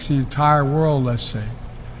irresponsible and makes the entire world less safe.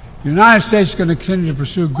 The United States is going to continue to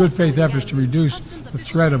pursue good faith efforts to reduce the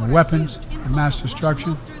threat of weapons of mass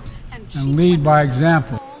destruction and lead by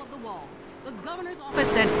example. The governor's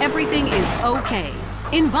office said everything is okay.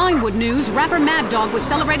 In Vinewood news, rapper Mad Dog was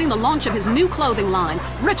celebrating the launch of his new clothing line.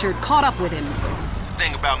 Richard caught up with him. The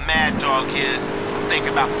thing about Mad Dog is, I'm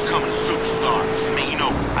thinking about becoming a superstar. I mean, you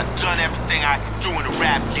know, I've done everything I could do in the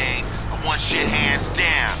rap game. I won shit hands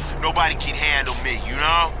down. Nobody can handle me, you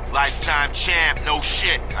know? Lifetime champ, no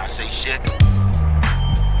shit. Can I say shit?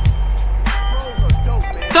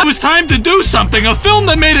 It was time to do something, a film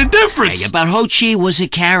that made a difference! Hey, but Ho Chi was a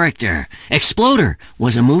character. Exploder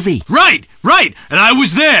was a movie. Right! And I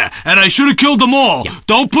was there, and I should have killed them all. Yeah.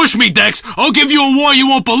 Don't push me, Dex. I'll give you a war you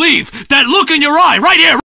won't believe. That look in your eye, right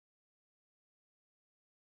here!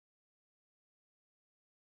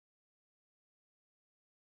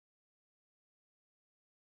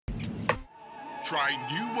 Try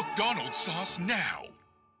new McDonald's sauce now.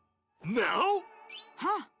 Now?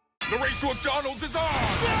 Huh? The race to McDonald's is on! No!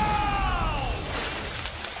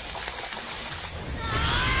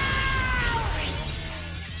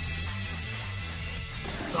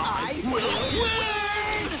 I will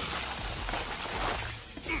win!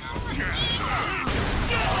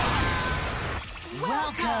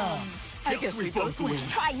 Welcome! I guess we both win.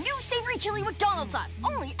 Try new savory chili McDonald's sauce,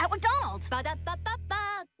 only at McDonald's.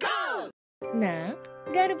 Ba-da-ba-ba-ba, go! Nak,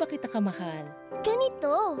 gaano ba kita kamahal?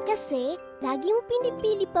 Ganito, kasi lagi mo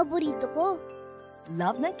pinipili paborito ko.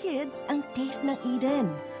 Love ng kids ang taste ng Eden.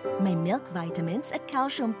 May milk vitamins at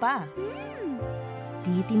calcium pa.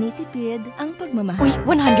 Di tinitipid ang pagmamahal. Uy,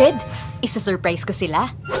 100! Isa-surprise ko sila.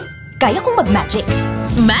 Kaya kong mag-magic.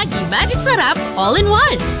 Maggie Magic Sarap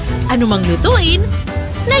All-in-One. Anumang lutuin,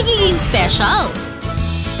 nagiging special.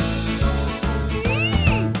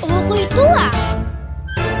 Okay ito ah!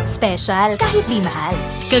 Special kahit di mahal.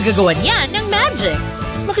 Kagagawan yan ng magic.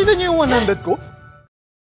 Nakita niyo yung 100 ko?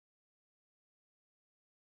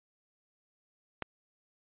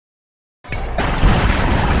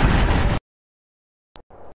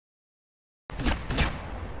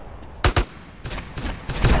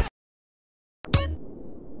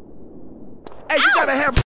 Hey, you gotta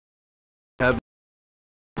have.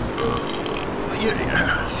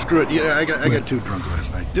 Screw it. Yeah, I got too drunk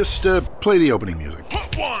last night. Just play the opening music.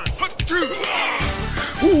 Put one, put two.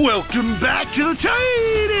 Welcome back to the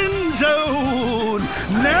Titan Zone.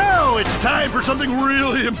 Now it's time for something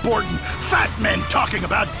really important. Fat men talking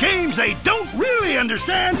about games they don't really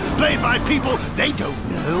understand, played by people they don't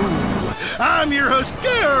know. I'm your host,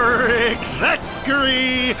 Derek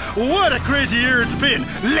Thackeray. What a crazy year it's been.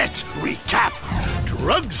 Let's recap.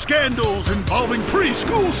 Drug scandals involving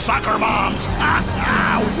preschool soccer moms.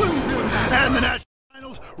 And the national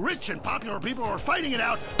finals, rich and popular people are fighting it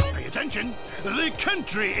out. Pay attention. The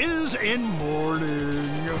country is in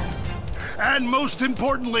mourning. And most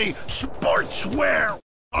importantly, sportswear.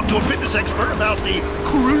 Talk to a fitness expert about the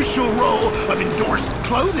crucial role of endorsed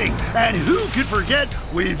clothing. And who could forget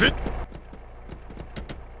we've... Their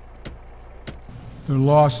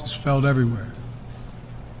loss is felt everywhere.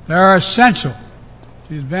 They are essential to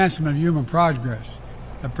the advancement of human progress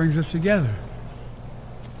that brings us together.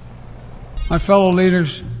 My fellow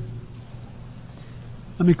leaders,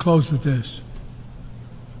 let me close with this.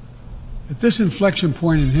 At this inflection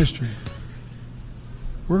point in history,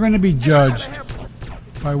 we're going to be judged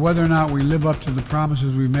by whether or not we live up to the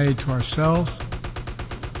promises we made to ourselves,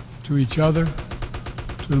 to each other,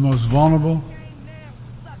 to the most vulnerable,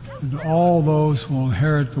 and to all those who will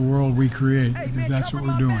inherit the world we create, because that's what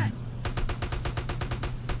we're doing.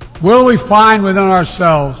 Will we find within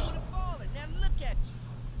ourselves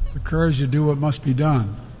the courage to do what must be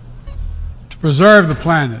done, to preserve the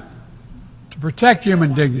planet, to protect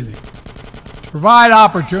human dignity, to provide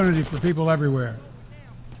opportunity for people everywhere,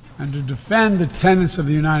 and to defend the tenets of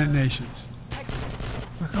the United Nations?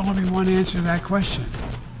 There can only be one answer to that question.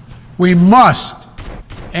 We must,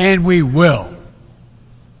 and we will.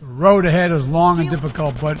 The road ahead is long and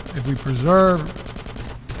difficult, but if we persevere,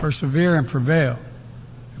 and prevail,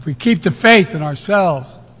 if we keep the faith in ourselves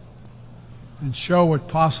and show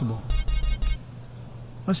what's possible,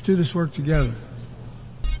 let's do this work together.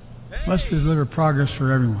 Let's deliver progress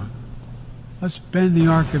for everyone. Let's bend the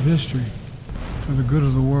arc of history for the good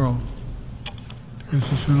of the world,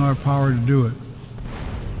 because it's in our power to do it.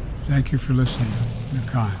 Thank you for listening. You're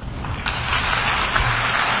kind.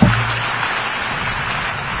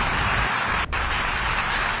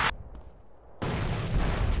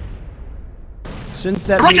 Since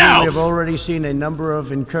that Right meeting, now! we have already seen a number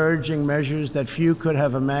of encouraging measures that few could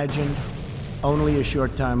have imagined only a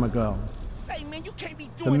short time ago.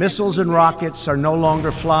 The missiles and rockets are no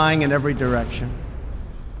longer flying in every direction.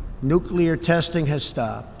 Nuclear testing has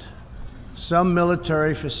stopped. Some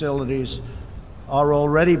military facilities are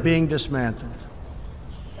already being dismantled.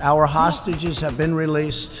 Our hostages have been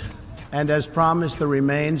released, and as promised, the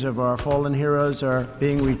remains of our fallen heroes are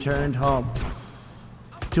being returned home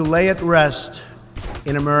to lay at rest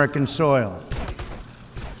in American soil.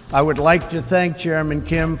 I would like to thank Chairman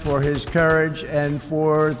Kim for his courage and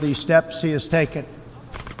for the steps he has taken.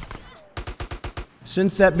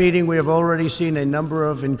 Since that meeting, we have already seen a number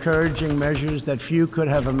of encouraging measures that few could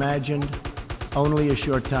have imagined only a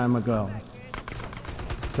short time ago.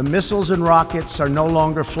 The missiles and rockets are no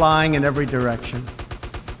longer flying in every direction.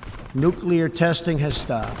 Nuclear testing has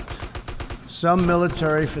stopped. Some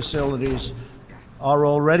military facilities are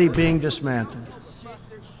already being dismantled.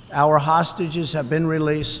 Our hostages have been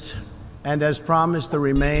released, and as promised, the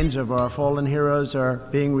remains of our fallen heroes are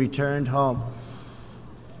being returned home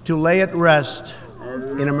to lay at rest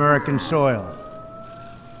in American soil.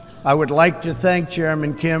 I would like to thank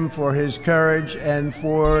Chairman Kim for his courage and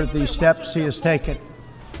for the steps he has taken,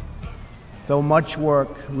 though much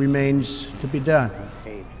work remains to be done.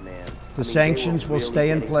 The sanctions will stay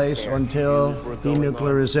in place until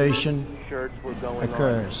denuclearization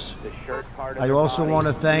occurs. I also want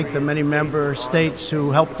to thank the many member states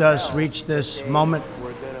who helped us reach this moment,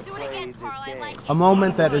 a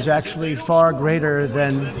moment that is actually far greater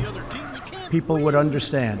than people would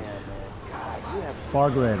understand, far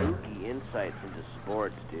greater.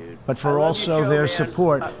 But for also their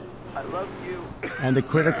support and the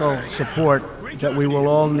critical support that we will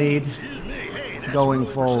all need going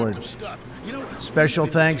forward. Special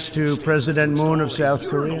thanks to President Moon of South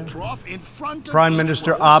Korea, Prime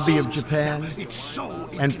Minister Abe of Japan,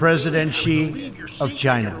 and President Xi of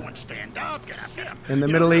China. In the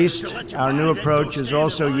Middle East, our new approach is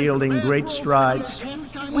also yielding great strides.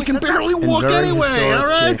 We can barely walk anyway, all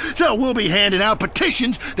right? So we'll be handing out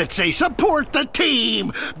petitions that say support the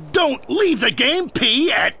team. Don't leave the game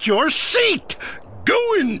pee at your seat.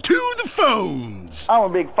 Going to the phones. I'm a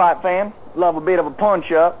big fight fan. Love a bit of a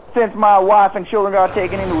punch-up. Since my wife and children got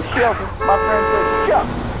taken into a shelter, my friend said, Chuck,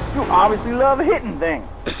 you obviously love hitting things.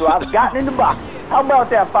 So I've gotten into boxing. How about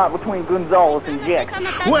that fight between Gonzalez and Jackson?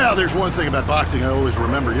 Well, there's one thing about boxing I always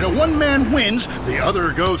remember. You know, one man wins, the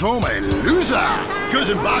other goes home a loser. Because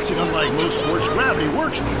in boxing, unlike most sports, gravity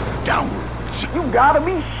works downwards. You gotta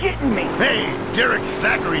be shitting me. Hey, Derek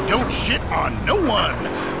Thackeray don't shit on no one.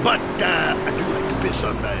 But I do like to piss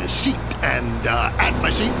on my seat and at my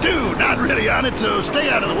seat too. Not really on it, so stay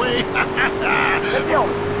out of the way. Yo,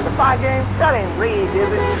 the fight game, that ain't rigged,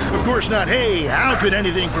 is it? Of course not. Hey, how could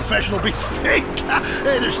anything professional be fake?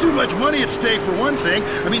 Hey, there's too much money at stake for one thing.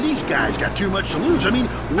 I mean, these guys got too much to lose. I mean,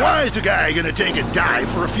 why is a guy gonna take a dive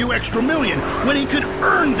for a few extra million when he could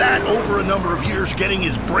earn that over a number of years getting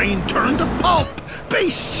his brain turned to pulp? Be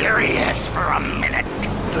serious for a minute.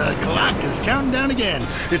 The clock is counting down again.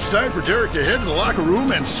 It's time for Derek to head to the locker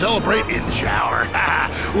room and celebrate in the shower.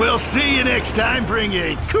 We'll see you next time. Bring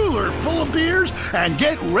a cooler full of beers and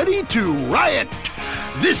get ready to riot.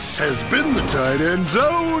 This has been the Tight End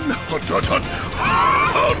Zone.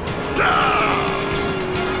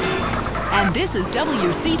 And this is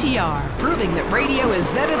WCTR, proving that radio is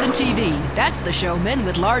better than TV. That's the show men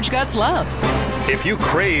with large guts love. If you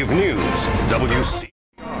crave news,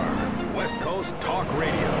 WCTR, West Coast Talk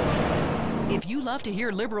Radio. If you love to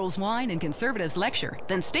hear liberals whine and conservatives lecture,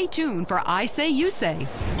 then stay tuned for I Say You Say.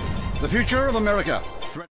 The future of America.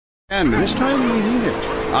 And this time we need it.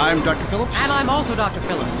 I'm Dr. Phillips. And I'm also Dr.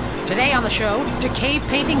 Phillips. Today on the show, do cave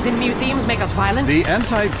paintings in museums make us violent? The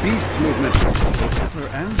anti-beef movement. Hitler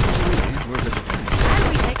and Mussolini were vegetarians. And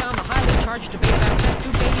we take on the highly charged debate about test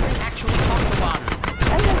tube babies and actually talk to one.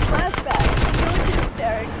 And then flashback. You go to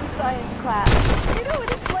hysterics in science class. You know what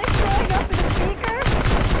it's like growing up in a speaker?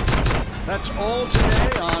 That's all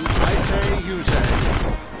today on I Say You Say.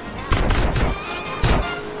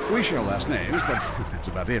 We share last names, but that's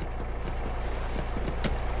about it.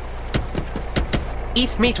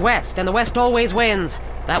 East meets West, and the West always wins.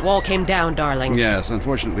 That wall came down, darling. Yes,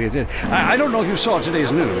 unfortunately it did. I don't know if you saw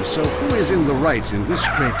today's news, so who is in the right in this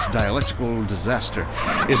great dialectical disaster?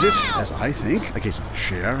 Is it, as I think, a case of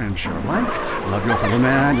share and share alike, love your fellow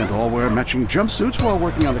man and all wear matching jumpsuits while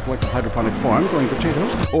working on the collective hydroponic farm growing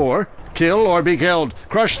potatoes? Or kill or be killed,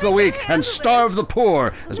 crush the weak, and starve the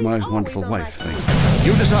poor, as my wonderful wife thinks?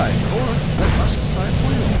 You decide, or let us decide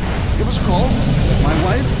for you. Give us a call. My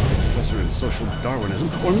wife, professor in social Darwinism,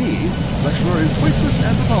 or me, lecturer in pointless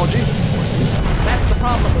anthropology. That's the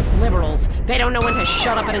problem with liberals. They don't know when to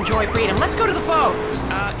shut up and enjoy freedom. Let's go to the phones.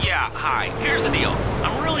 Yeah, hi. Here's the deal.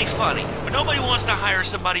 I'm really funny, but nobody wants to hire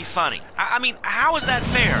somebody funny. I mean, how is that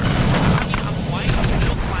fair? I mean, I'm white,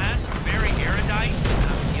 middle class, very erudite,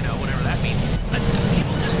 you know, whatever that means. But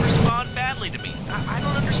people just respond badly to me. I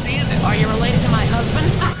don't understand it. Are you related to my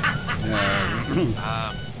husband?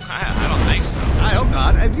 I don't think so. I hope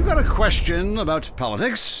not. Have you got a question about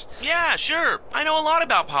politics? Yeah, sure. I know a lot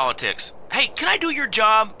about politics. Hey, can I do your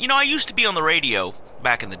job? You know, I used to be on the radio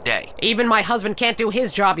back in the day. Even my husband can't do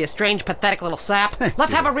his job, you strange, pathetic little sap.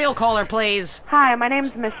 Let's have a real caller, please. Hi, my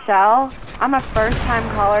name's Michelle. I'm a first-time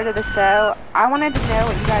caller to the show. I wanted to know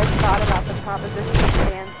what you guys thought about the proposition to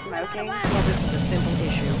ban smoking. Well, this is a simple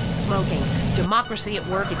issue. Smoking. Democracy at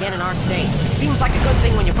work again in our state. Seems like a good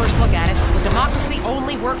thing when you first look at it, but democracy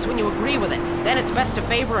only works when you agree with it. Then it's best to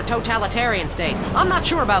favor a totalitarian state. I'm not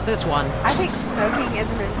sure about this one. I think smoking is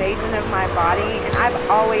an invasion of my body, and I've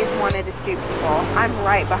always wanted to shoot people. I'm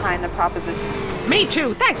right behind the proposition. Me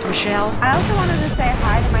too. Thanks, Michelle. I also wanted to say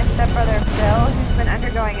hi to my stepbrother Phil, who's been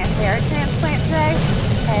undergoing a hair transplant today.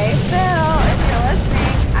 Hey Phil, if you're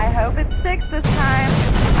listening, I hope it sticks this time.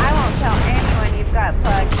 I won't tell anyone you've got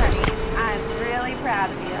plugs, honey. I'm really proud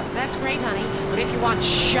of you. That's great, honey. But if you want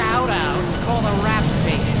shout-outs, call the rap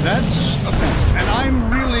station. That's offensive, and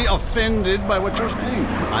I'm really offended by what you're saying.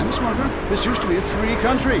 I'm a smoker. This used to be a free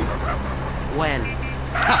country. When?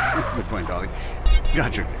 Ha! Good point, darling.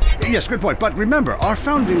 Gotcha. Yes, good point. But remember, our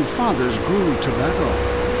founding fathers grew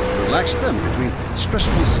tobacco, relaxed them between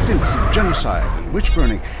stressful stints of genocide and witch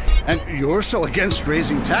burning. And you're so against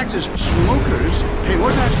raising taxes, smokers pay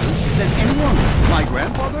more taxes than anyone. My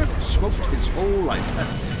grandfather smoked his whole life.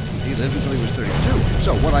 He lived until he was 32.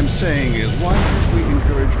 So what I'm saying is, why don't we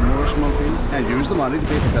encourage more smoking and use the money to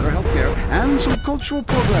pay for better health care and some cultural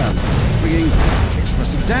programs, bringing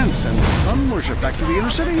expressive dance and sun worship back to the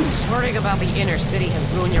inner cities? Worrying about the inner city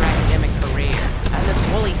has ruined your academic career. And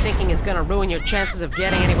this woolly thinking is going to ruin your chances of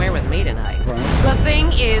getting anywhere with me tonight. Right. The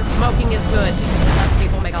thing is, smoking is good because it lets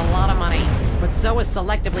people make a lot of money, but so is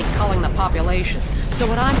selectively culling the population. So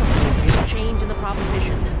what I'm proposing is a change in the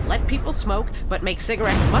proposition. Let people smoke, but make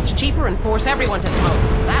cigarettes much cheaper and force everyone to smoke.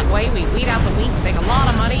 That way we weed out the weak, make a lot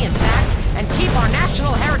of money in tax, and keep our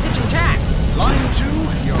national heritage intact. Line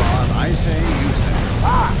 2, you're on. I say use it.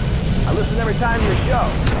 I listen every time to your show.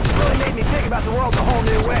 It really made me think about the world in a whole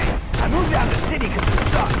new way. I moved out of the city because it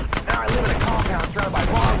sucks. Now I live in a compound surrounded by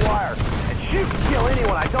barbed wire. And shoot and kill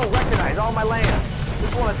anyone I don't recognize on my land.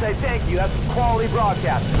 Just want to say thank you. That's some quality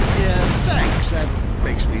broadcasting. Yeah, thanks. That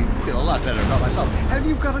makes me feel a lot better about myself. Have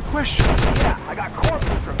you got a question? Yeah, I got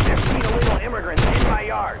corpses from 15 illegal immigrants in my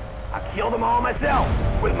yard. I killed them all myself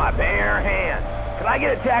with my bare hands. Can I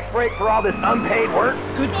get a tax break for all this unpaid work?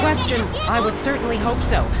 Good question. I would certainly hope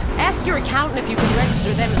so. Ask your accountant if you can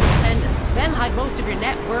register them as dependents. Then hide most of your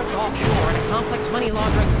net worth offshore in a complex money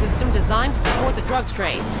laundering system designed to support the drugs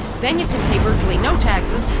trade. Then you can pay virtually no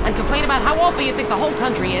taxes and complain about how awful you think the whole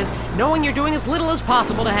country is, knowing you're doing as little as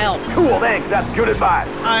possible to help. Cool, thanks. That's good advice.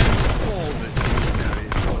 I'm told that you're very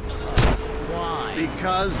good. Why?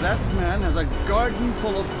 Because that man has a garden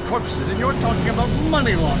full of corpses and you're talking about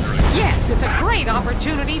money laundering. Yes, it's a great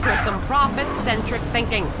opportunity for some profit-centric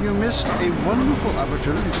thinking. You missed a wonderful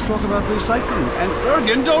opportunity to talk about recycling and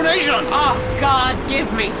organ donation. Oh, God,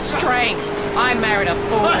 give me strength. I married a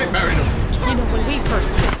fool. I married a fool. You know, when we first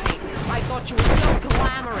met, I thought you were so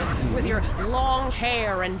glamorous with your long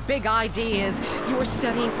hair and big ideas. You were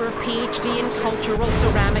studying for a PhD in cultural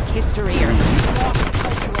ceramic history or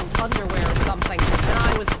cross-cultural underwear or something. And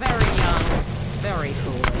I was very young, very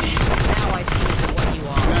foolish. Now I see what you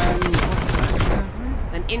are. And what's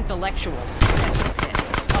that? An intellectual cesspit.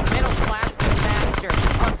 A middle-class disaster.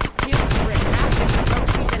 A guilt-ridden, absent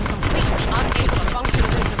trophies and completely unable to function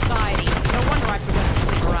in this society. No wonder I forgot to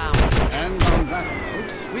sleep around. And on that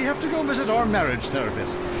note, we have to go visit our marriage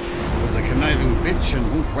therapist. He was a conniving bitch and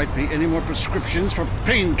won't write me any more prescriptions for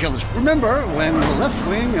painkillers. Remember, when the left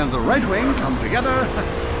wing and the right wing come together,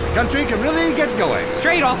 the country can really get going.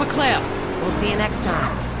 Straight off a cliff. We'll see you next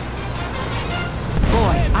time.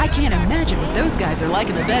 Boy, I can't imagine what those guys are like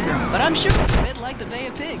in the bedroom, but I'm sure it's a bit like the Bay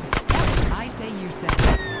of Pigs. That was I Say You Say.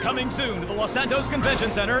 Coming soon to the Los Santos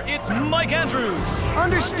Convention Center, it's Mike Andrews.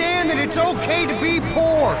 Understand that it's okay to be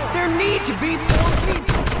poor. There need to be poor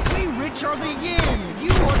people. We rich are the yin.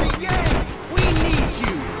 You are the yang. We need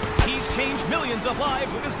you. He's changed millions of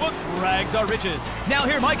lives with his book, Rags Are Riches. Now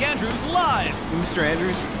hear Mike Andrews live. Mr.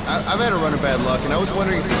 Andrews, I've had a run of bad luck, and I was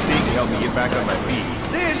wondering if this tea could help me get back on my feet.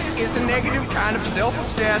 This is the negative kind of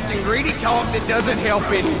self-obsessed and greedy talk that doesn't help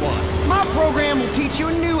anyone. My program will teach you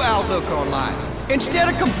a new outlook on life. Instead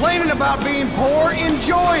of complaining about being poor,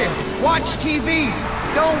 enjoy it. Watch TV.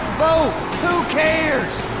 Don't vote. Who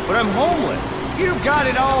cares? But I'm homeless. You've got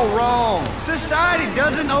it all wrong. Society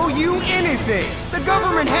doesn't owe you anything. The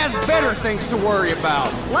government has better things to worry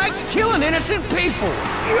about, like killing innocent people.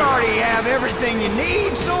 You already have everything you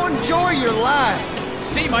need, so enjoy your life.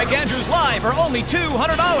 See Mike Andrews live for only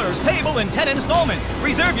 $200, payable in 10 installments.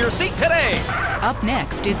 Reserve your seat today. Up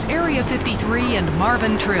next, it's Area 53 and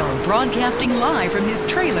Marvin Trill broadcasting live from his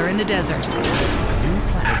trailer in the desert. A new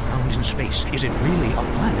planet found in space. Is it really a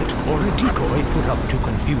planet or a decoy put up to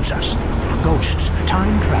confuse us? Ghosts,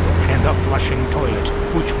 time travel, and the flushing toilet.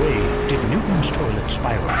 Which way did Newton's toilet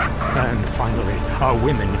spiral? And finally, are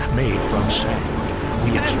women made from sand?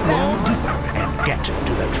 We explore deeper and get to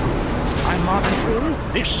the truth. I'm Marvin Trill.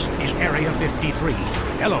 This is Area 53.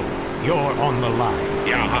 Hello, you're on the line.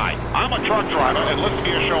 Yeah, hi. I'm a truck driver and listen to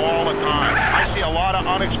your show all the time. I see a lot of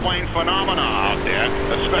unexplained phenomena out there,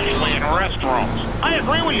 especially in restrooms. I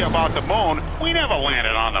agree with you about the moon. We never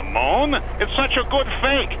landed on the moon. It's such a good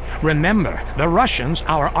fake. Remember, the Russians,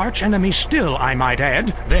 our archenemy still, I might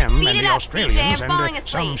add, them and the Australians and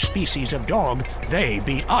some species of dog, they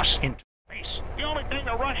beat us in space. The only thing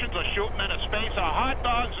the Russians are shooting into space are hot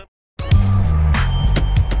dogs and...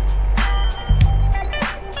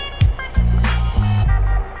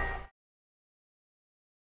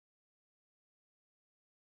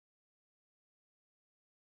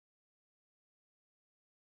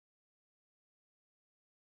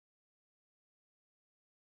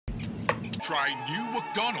 Try new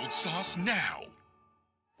McDonald's sauce now.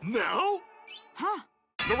 Now? Huh?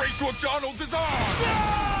 The race to McDonald's is on!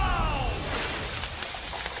 No!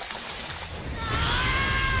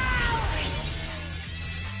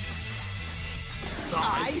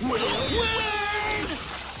 I will win!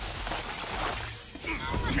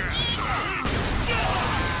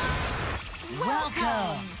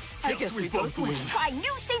 Welcome! I guess we both win. Try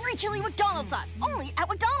new savory chili McDonald's sauce, only at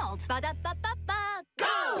McDonald's. Ba-da-ba-ba-ba,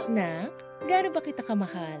 go! Nak, gaano ba kita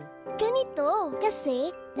kamahal? Ganito,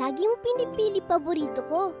 kasi lagi mo pinipili paborito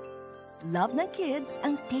ko. Love ng kids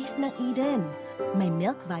ang taste ng Eden. May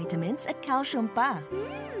milk vitamins at calcium pa.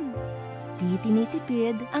 Di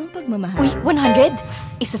tinitipid ang pagmamahal. Uy, 100!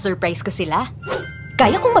 Isa-surprise ko sila.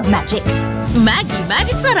 Kaya kong mag-magic. Maggie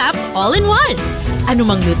Magic Sarap All-in-One.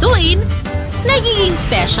 Anumang lutuin, nagiging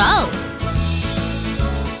special.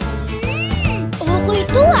 Okay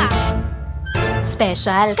to ah!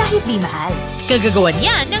 Special kahit di mahal. Kagagawan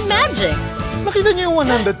yan ng magic. Nakita niyo yung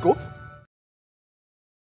 100 ko?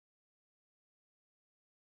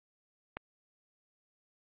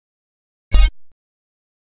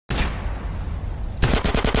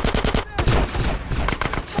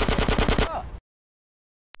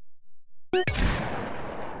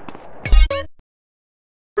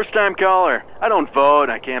 First-time caller. I don't vote,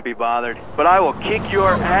 I can't be bothered. But I will kick your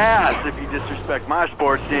ass if you disrespect my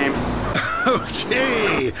sports team.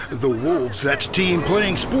 Okay, the Wolves, that's team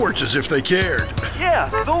playing sports as if they cared. Yeah,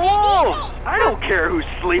 the Wolves! I don't care who's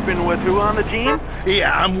sleeping with who on the team.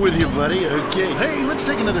 Yeah, I'm with you, buddy. Okay, hey, let's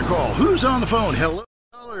take another call. Who's on the phone? Hello?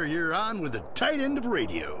 Caller, you're on with the tight end of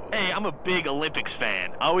radio. Hey, I'm a big Olympics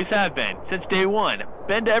fan. Always have been, since day one.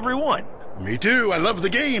 Been to every one. Me too. I love the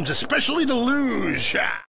games, especially the luge.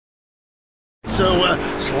 So,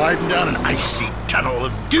 sliding down an icy tunnel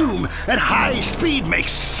of doom at high speed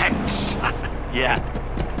makes sense. Yeah.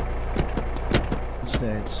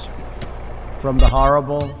 States. From the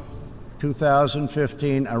horrible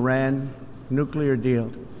 2015 Iran nuclear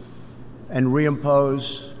deal and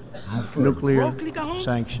reimpose nuclear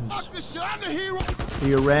sanctions.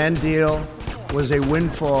 The Iran deal was a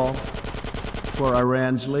windfall for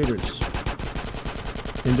Iran's leaders.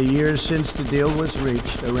 In the years since the deal was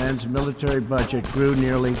reached, Iran's military budget grew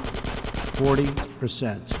nearly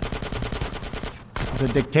 40%. The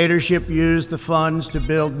dictatorship used the funds to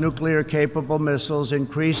build nuclear-capable missiles,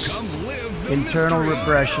 increase internal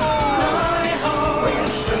repression.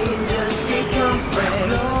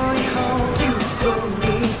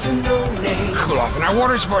 Cool off in our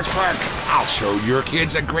water sports park. I'll show your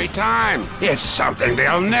kids a great time. It's something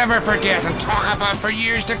they'll never forget and talk about for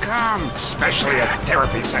years to come, especially at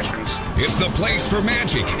therapy sessions. It's the place for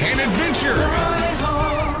magic and adventure.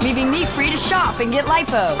 Leaving me free to shop and get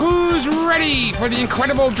lipo. Who's ready for the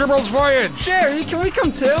incredible Dribbles voyage? Jerry, can we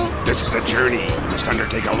come too? This is a journey you must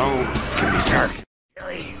undertake alone. It can be dark.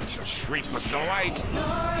 Jerry, she'll shriek with delight.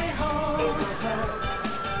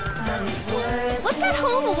 What's that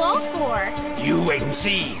hole in the wall for? You wait and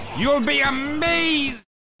see. You'll be amazed.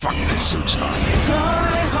 Fuck, this suit's on.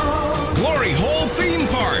 Glory Hole Theme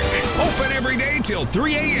Park. Open every every day till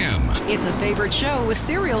 3 a.m. It's a favorite show with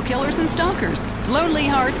serial killers and stalkers. Lonely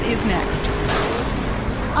Hearts is next.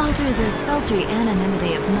 All through the sultry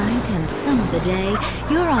anonymity of night and some of the day,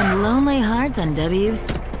 you're on Lonely Hearts on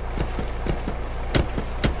WC.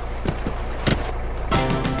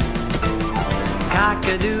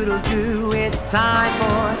 Cock-a-doodle-doo, it's time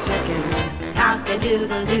for chicken.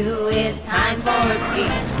 Cock-a-doodle-doo, it's time for a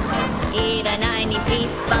feast. Eat a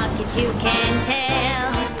 90-piece bucket, you can tell.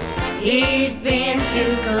 He's been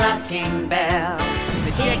to Clucking Bell.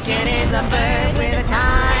 The chicken is a bird with a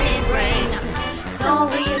tiny brain. So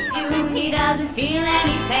we assume he doesn't feel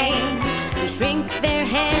any pain. We shrink their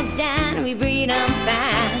heads and we breed them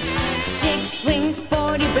fast. 6 wings,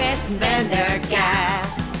 40 breasts, and then they're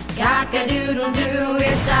gassed. Cock-a-doodle-doo,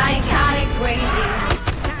 we're psychotic crazies.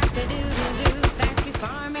 Cock-a-doodle-doo, factory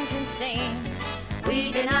farming's insane.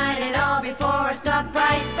 We denied it all before a stock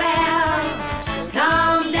price fell.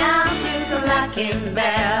 Come down to Clucking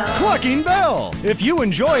Bell. Clucking Bell! If you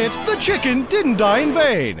enjoy it, the chicken didn't die in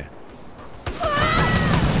vain.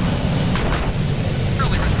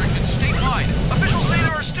 Fairly restricted statewide. Officials say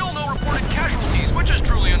there are still no reported casualties, which is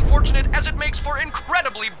truly unfortunate as it makes for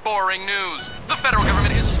incredibly boring news. The federal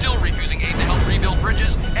government is still refusing aid to help rebuild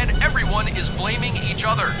bridges, and everyone is blaming each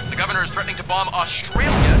other. The governor is threatening to bomb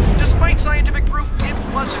Australia, despite scientific proof it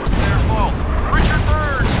wasn't their fault. Richard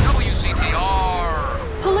Burns, WCTR.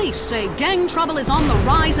 Police say gang trouble is on the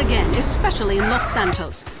rise again, especially in Los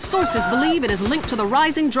Santos. Sources believe it is linked to the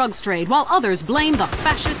rising drugs trade, while others blame the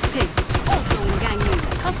fascist pigs. Also in gang news,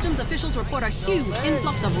 customs officials report a huge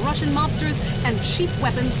influx of Russian mobsters and cheap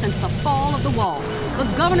weapons since the fall of the wall. The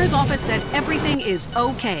governor's office said everything is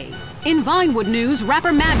okay. In Vinewood news,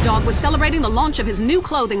 rapper Mad Dog was celebrating the launch of his new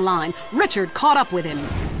clothing line. Richard caught up with him.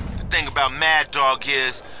 The thing about Mad Dog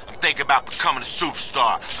is, I'm thinking about becoming a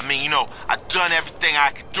superstar. I mean, you know, I've done everything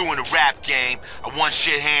I could do in the rap game. I won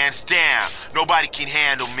shit hands down. Nobody can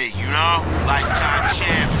handle me, you know? Lifetime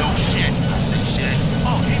champ, no shit. I say shit.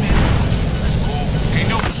 Oh, hey man, that's cool. Hey,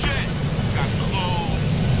 no shit. I got clothes.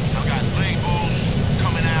 I got labels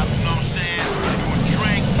coming out, you know what I'm saying? Doing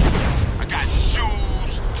drinks. I got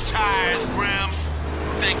shoes, tires, rims.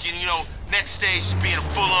 Thinking, you know, next stage is being a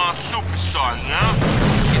full-on superstar, you know?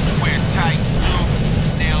 Get to wear a tight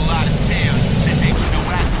suit, nail a lot of tail. You know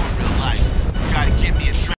what I do in real life? You gotta get me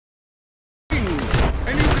a drink.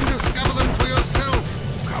 And you can discover them for yourself.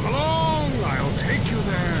 Come along, I'll take you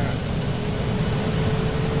there.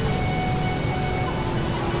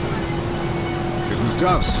 It was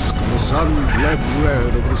dusk, and the sun bled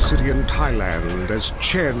red over the city in Thailand as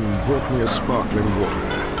Chen brought me a sparkling water. A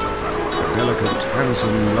delicate,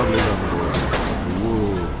 handsome, lovely young girl. A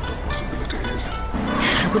world of possibilities.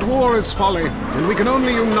 But war is folly, and we can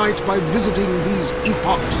only unite by visiting these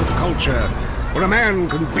epochs of culture, where a man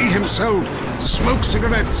can be himself, smoke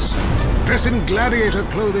cigarettes, dress in gladiator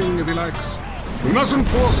clothing if he likes. We mustn't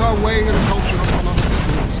force our way in culture upon other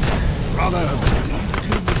peoples. Rather,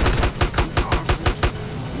 become part of it.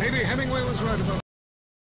 Maybe Hemingway was right about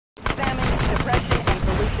famine, depression, and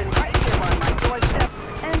pollution right here on my doorstep.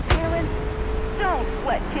 And parents, don't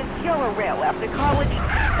let kids yell rail after college.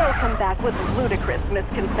 They'll come back with ludicrous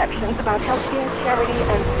misconceptions about healthcare, charity,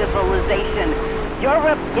 and civilization.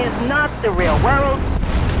 Europe is not the real world.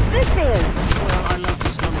 This is. Well, I love the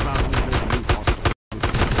slum about we built a new hospital with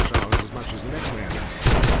Charles as much as the next man.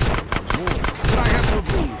 Sometimes more. But I have to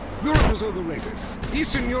agree. Europe was overrated.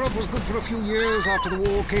 Eastern Europe was good for a few years after the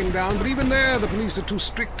wall came down, but even there the police are too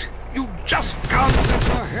strict. You just can't let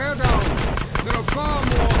your hair down. There are far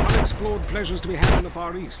more unexplored pleasures to be had in the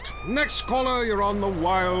Far East. Next caller, you're on the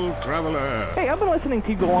Wild Traveler. Hey, I've been listening to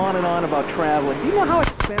you go on and on about traveling. Do you know how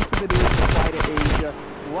expensive it is to fly to Asia?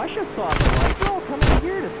 Russia saw the light. They're all coming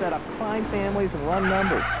here to set up crime families and run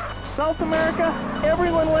numbers. South America,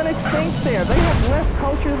 everyone went extinct there. They have less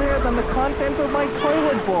culture there than the content of my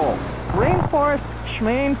toilet bowl. Rainforest,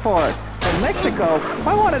 schmainforest. In Mexico, if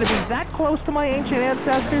I wanted to be that close to my ancient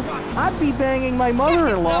ancestors, I'd be banging my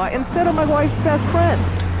mother-in-law instead of my wife's best friend.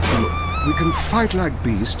 Look, we can fight like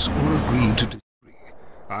beasts or agree to disagree.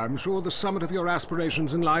 I'm sure the summit of your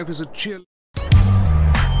aspirations in life is a cheer...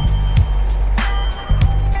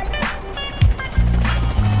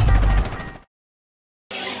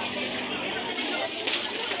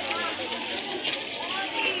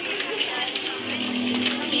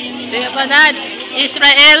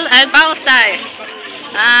 Israel and Palestine.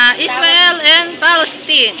 Israel and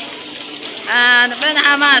Palestine.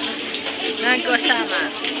 Hamas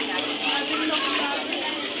nagkasama.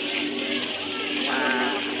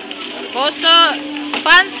 Poso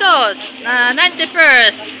Pansos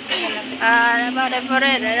 91st. About the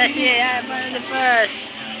 91st.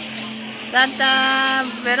 Santa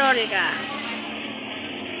Veronica.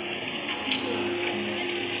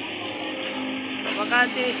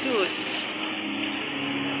 Makati Jesus.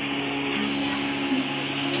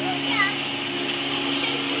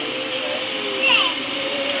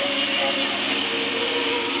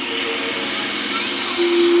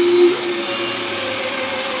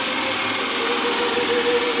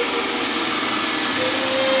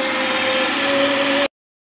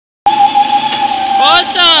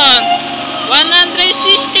 Awesome!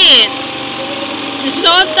 116.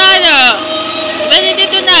 Salt tayo. Ready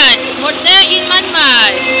tonight. Morte in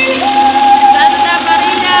Manmay. Santa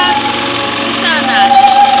Maria Susana.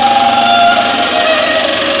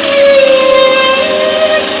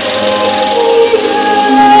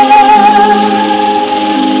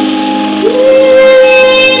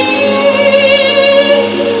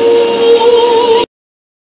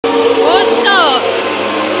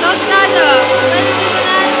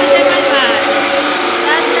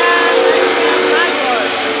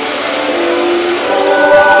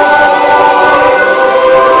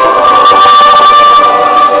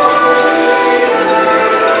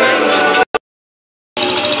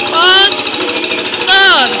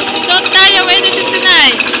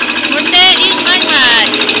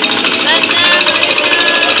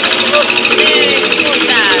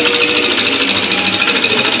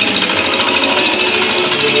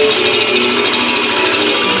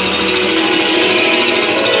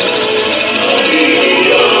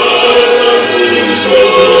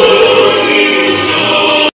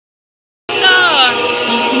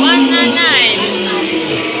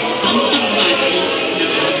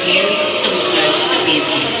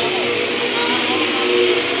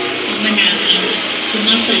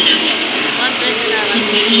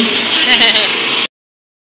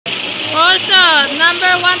 Also,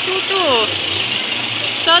 number 122.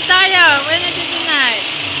 So tayo, Wednesday tonight.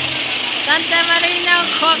 Santa Marina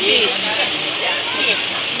Coffee.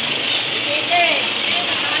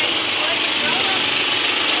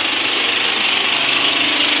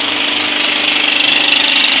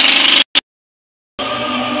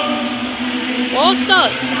 Also,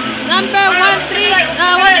 number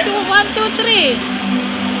 123.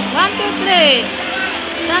 123.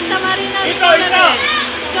 Santa Marina Coffee.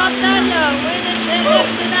 Sotayo, Wednesday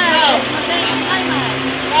tonight.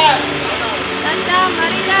 Santa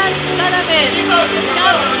Marina Salabet.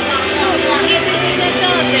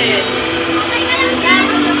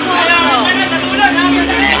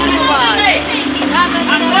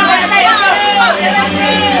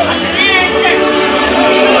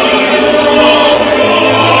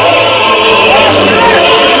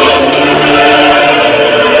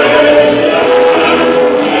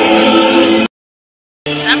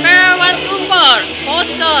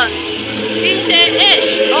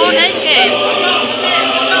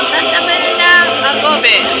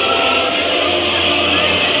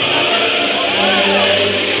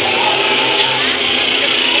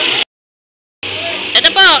 Ito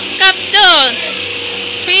po, Captain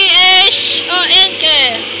PHONK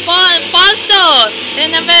Paulson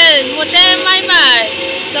Enabel Mute Maymay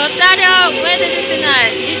Sotario Wednesday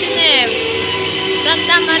tonight. His name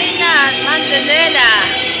Santa Marina Mandela.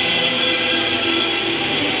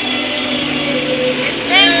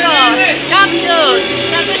 Tengo Captain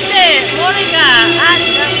Saguste Morica at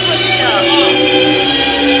the Procession.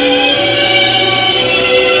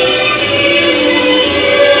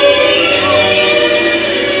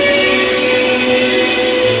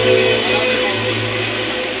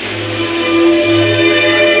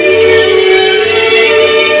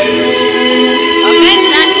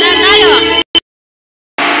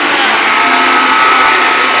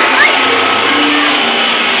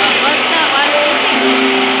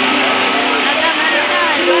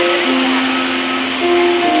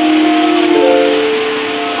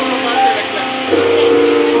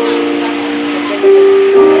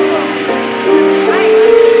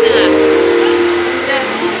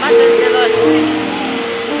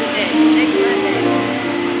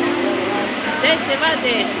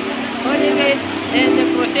 And the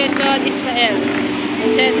Procession Israel.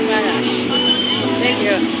 Thank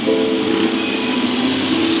you.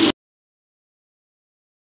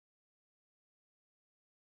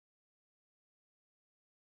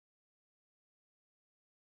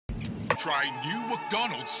 Try new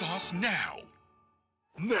McDonald's sauce now.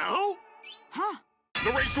 Now? Huh?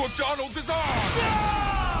 The race to McDonald's is on!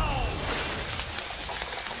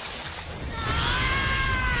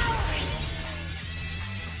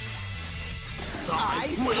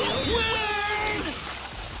 I will win!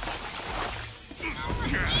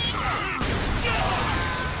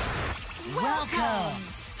 Welcome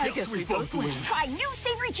I guess we both win. Try new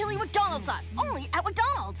savory chili McDonald's sauce, only at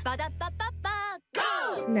McDonald's. Ba-da-ba-ba-ba,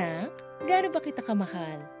 go! Na, gaano ba kita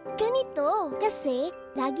kamahal? Ganito, kasi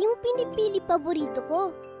lagi mo pinipili paborito ko.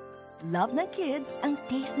 Love ng kids ang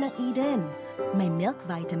taste ng Eden. May milk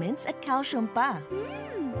vitamins at calcium pa.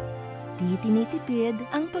 Di tinitipid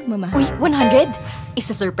ang pagmamahal. Uy, 100!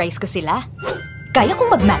 Isa-surprise ko sila. Kaya kong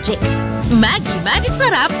mag-magic. Maggi Magic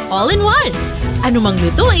Sarap All-in-One. Anumang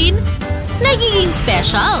lutuin, nagiging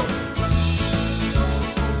special.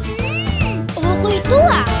 Okay ito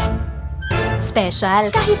ah! Special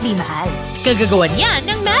kahit di mahal. Kagagawan yan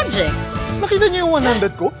ng magic. Nakita niyo yung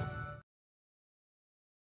 100 ko?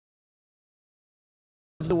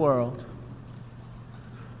 The world.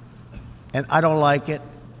 And I don't like it.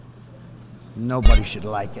 Nobody should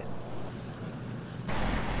like it.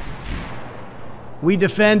 We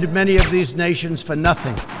defend many of these nations for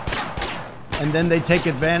nothing. And then they take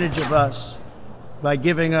advantage of us by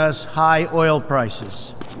giving us high oil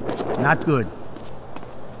prices. Not good.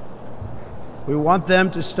 We want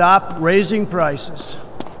them to stop raising prices.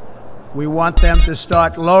 We want them to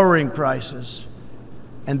start lowering prices.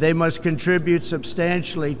 And they must contribute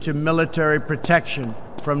substantially to military protection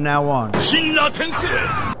from now on.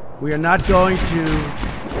 We are not going to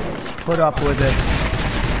put up with it,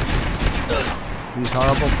 these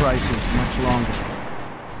horrible prices, much longer.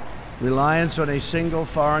 Reliance on a single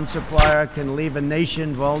foreign supplier can leave a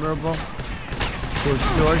nation vulnerable to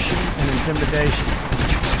extortion and intimidation.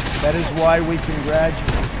 That is why we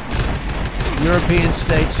congratulate European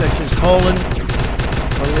states such as Poland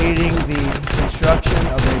for leading the construction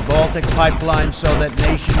of a Baltic pipeline so that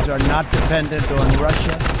nations are not dependent on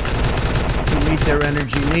Russia to meet their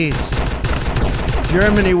energy needs.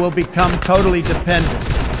 Germany will become totally dependent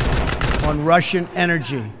on Russian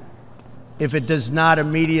energy if it does not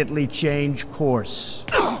immediately change course.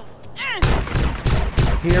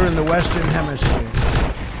 Here in the Western Hemisphere,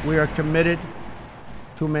 we are committed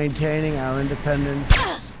to maintaining our independence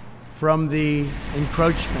from the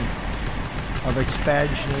encroachment of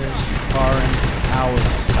expansionist foreign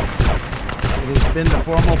powers. It has been the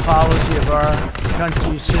formal policy of our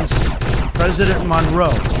country since President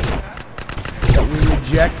Monroe that we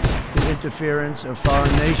reject the interference of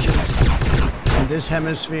foreign nations in this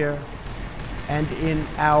hemisphere and in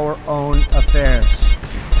our own affairs.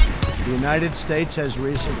 The United States has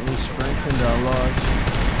recently strengthened our laws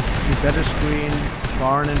to better screen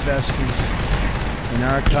foreign investments in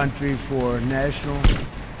our country for national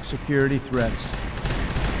security threats.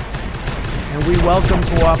 And we welcome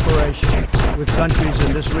cooperation with countries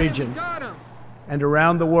in this region and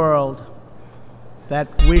around the world that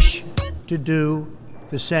wish to do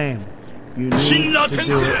the same. You need to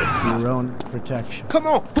do it for your own protection. Come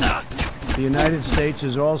on! The United States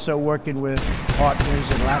is also working with partners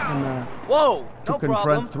in Latin America to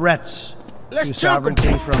confront threats to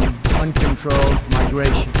sovereignty from uncontrolled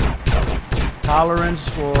migration. Tolerance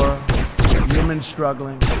for human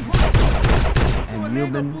struggling and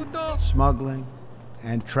human smuggling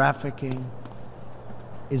and trafficking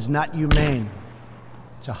is not humane.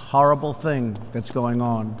 It's a horrible thing that's going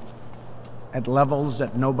on at levels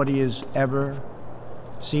that nobody has ever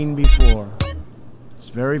seen before. It's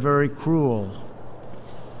very, very cruel.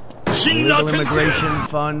 Illegal immigration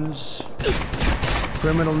funds,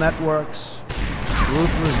 criminal networks,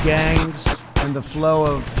 ruthless gangs, and the flow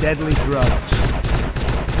of deadly drugs.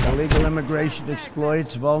 Illegal immigration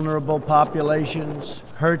exploits vulnerable populations,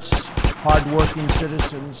 hurts hard-working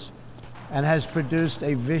citizens, and has produced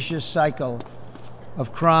a vicious cycle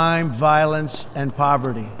of crime, violence, and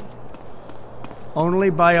poverty. Only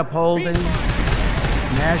by upholding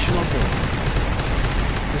national good,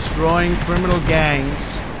 destroying criminal gangs,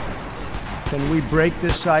 can we break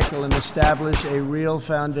this cycle and establish a real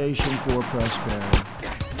foundation for prosperity.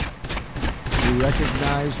 We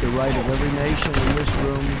recognize the right of every nation in this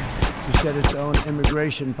room to set its own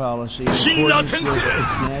immigration policy in accordance with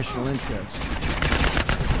its national interests.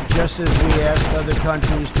 Just as we ask other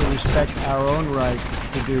countries to respect our own right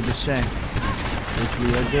to do the same, which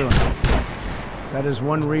we are doing. That is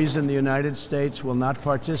one reason the United States will not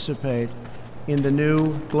participate in the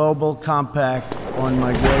new global compact on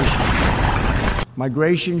migration.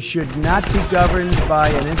 Migration should not be governed by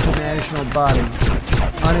an international body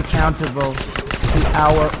unaccountable to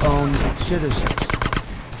our own citizens.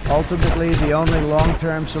 Ultimately, the only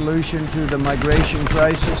long-term solution to the migration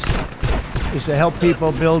crisis is to help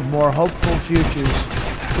people build more hopeful futures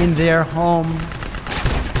in their home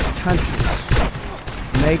countries.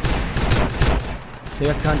 Make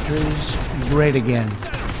their countries great again.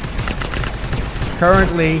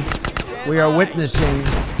 Currently, we are witnessing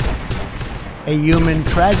a human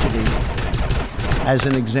tragedy as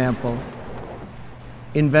an example,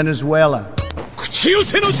 in Venezuela,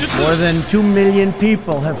 more than 2 million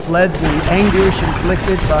people have fled the anguish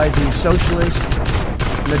inflicted by the socialist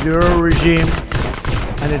Maduro regime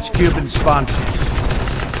and its Cuban sponsors.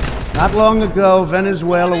 Not long ago,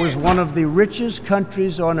 Venezuela was one of the richest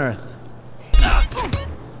countries on earth.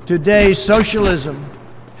 Today, socialism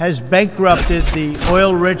has bankrupted the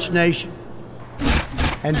oil-rich nation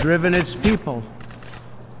and driven its people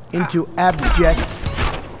into abject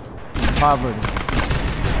poverty.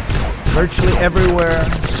 Virtually everywhere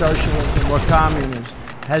socialism or communism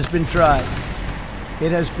has been tried,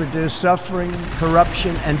 it has produced suffering,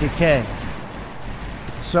 corruption, and decay.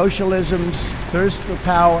 Socialism's thirst for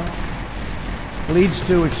power leads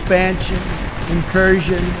to expansion,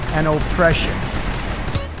 incursion, and oppression.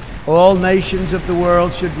 All nations of the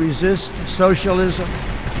world should resist socialism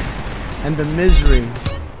and the misery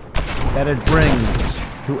that it brings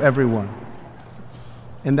to everyone.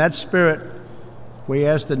 In that spirit, we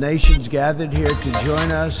ask the nations gathered here to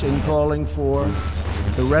join us in calling for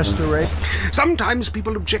the restoration. Sometimes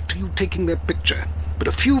people object to you taking their picture, but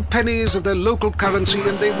a few pennies of their local currency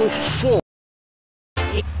and they will fall.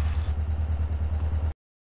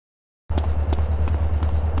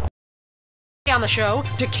 On the show,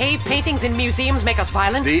 do cave paintings in museums make us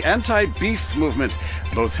violent? The anti-beef movement.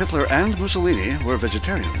 Both Hitler and Mussolini were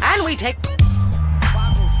vegetarians. And we take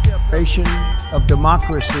Of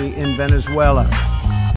democracy in Venezuela.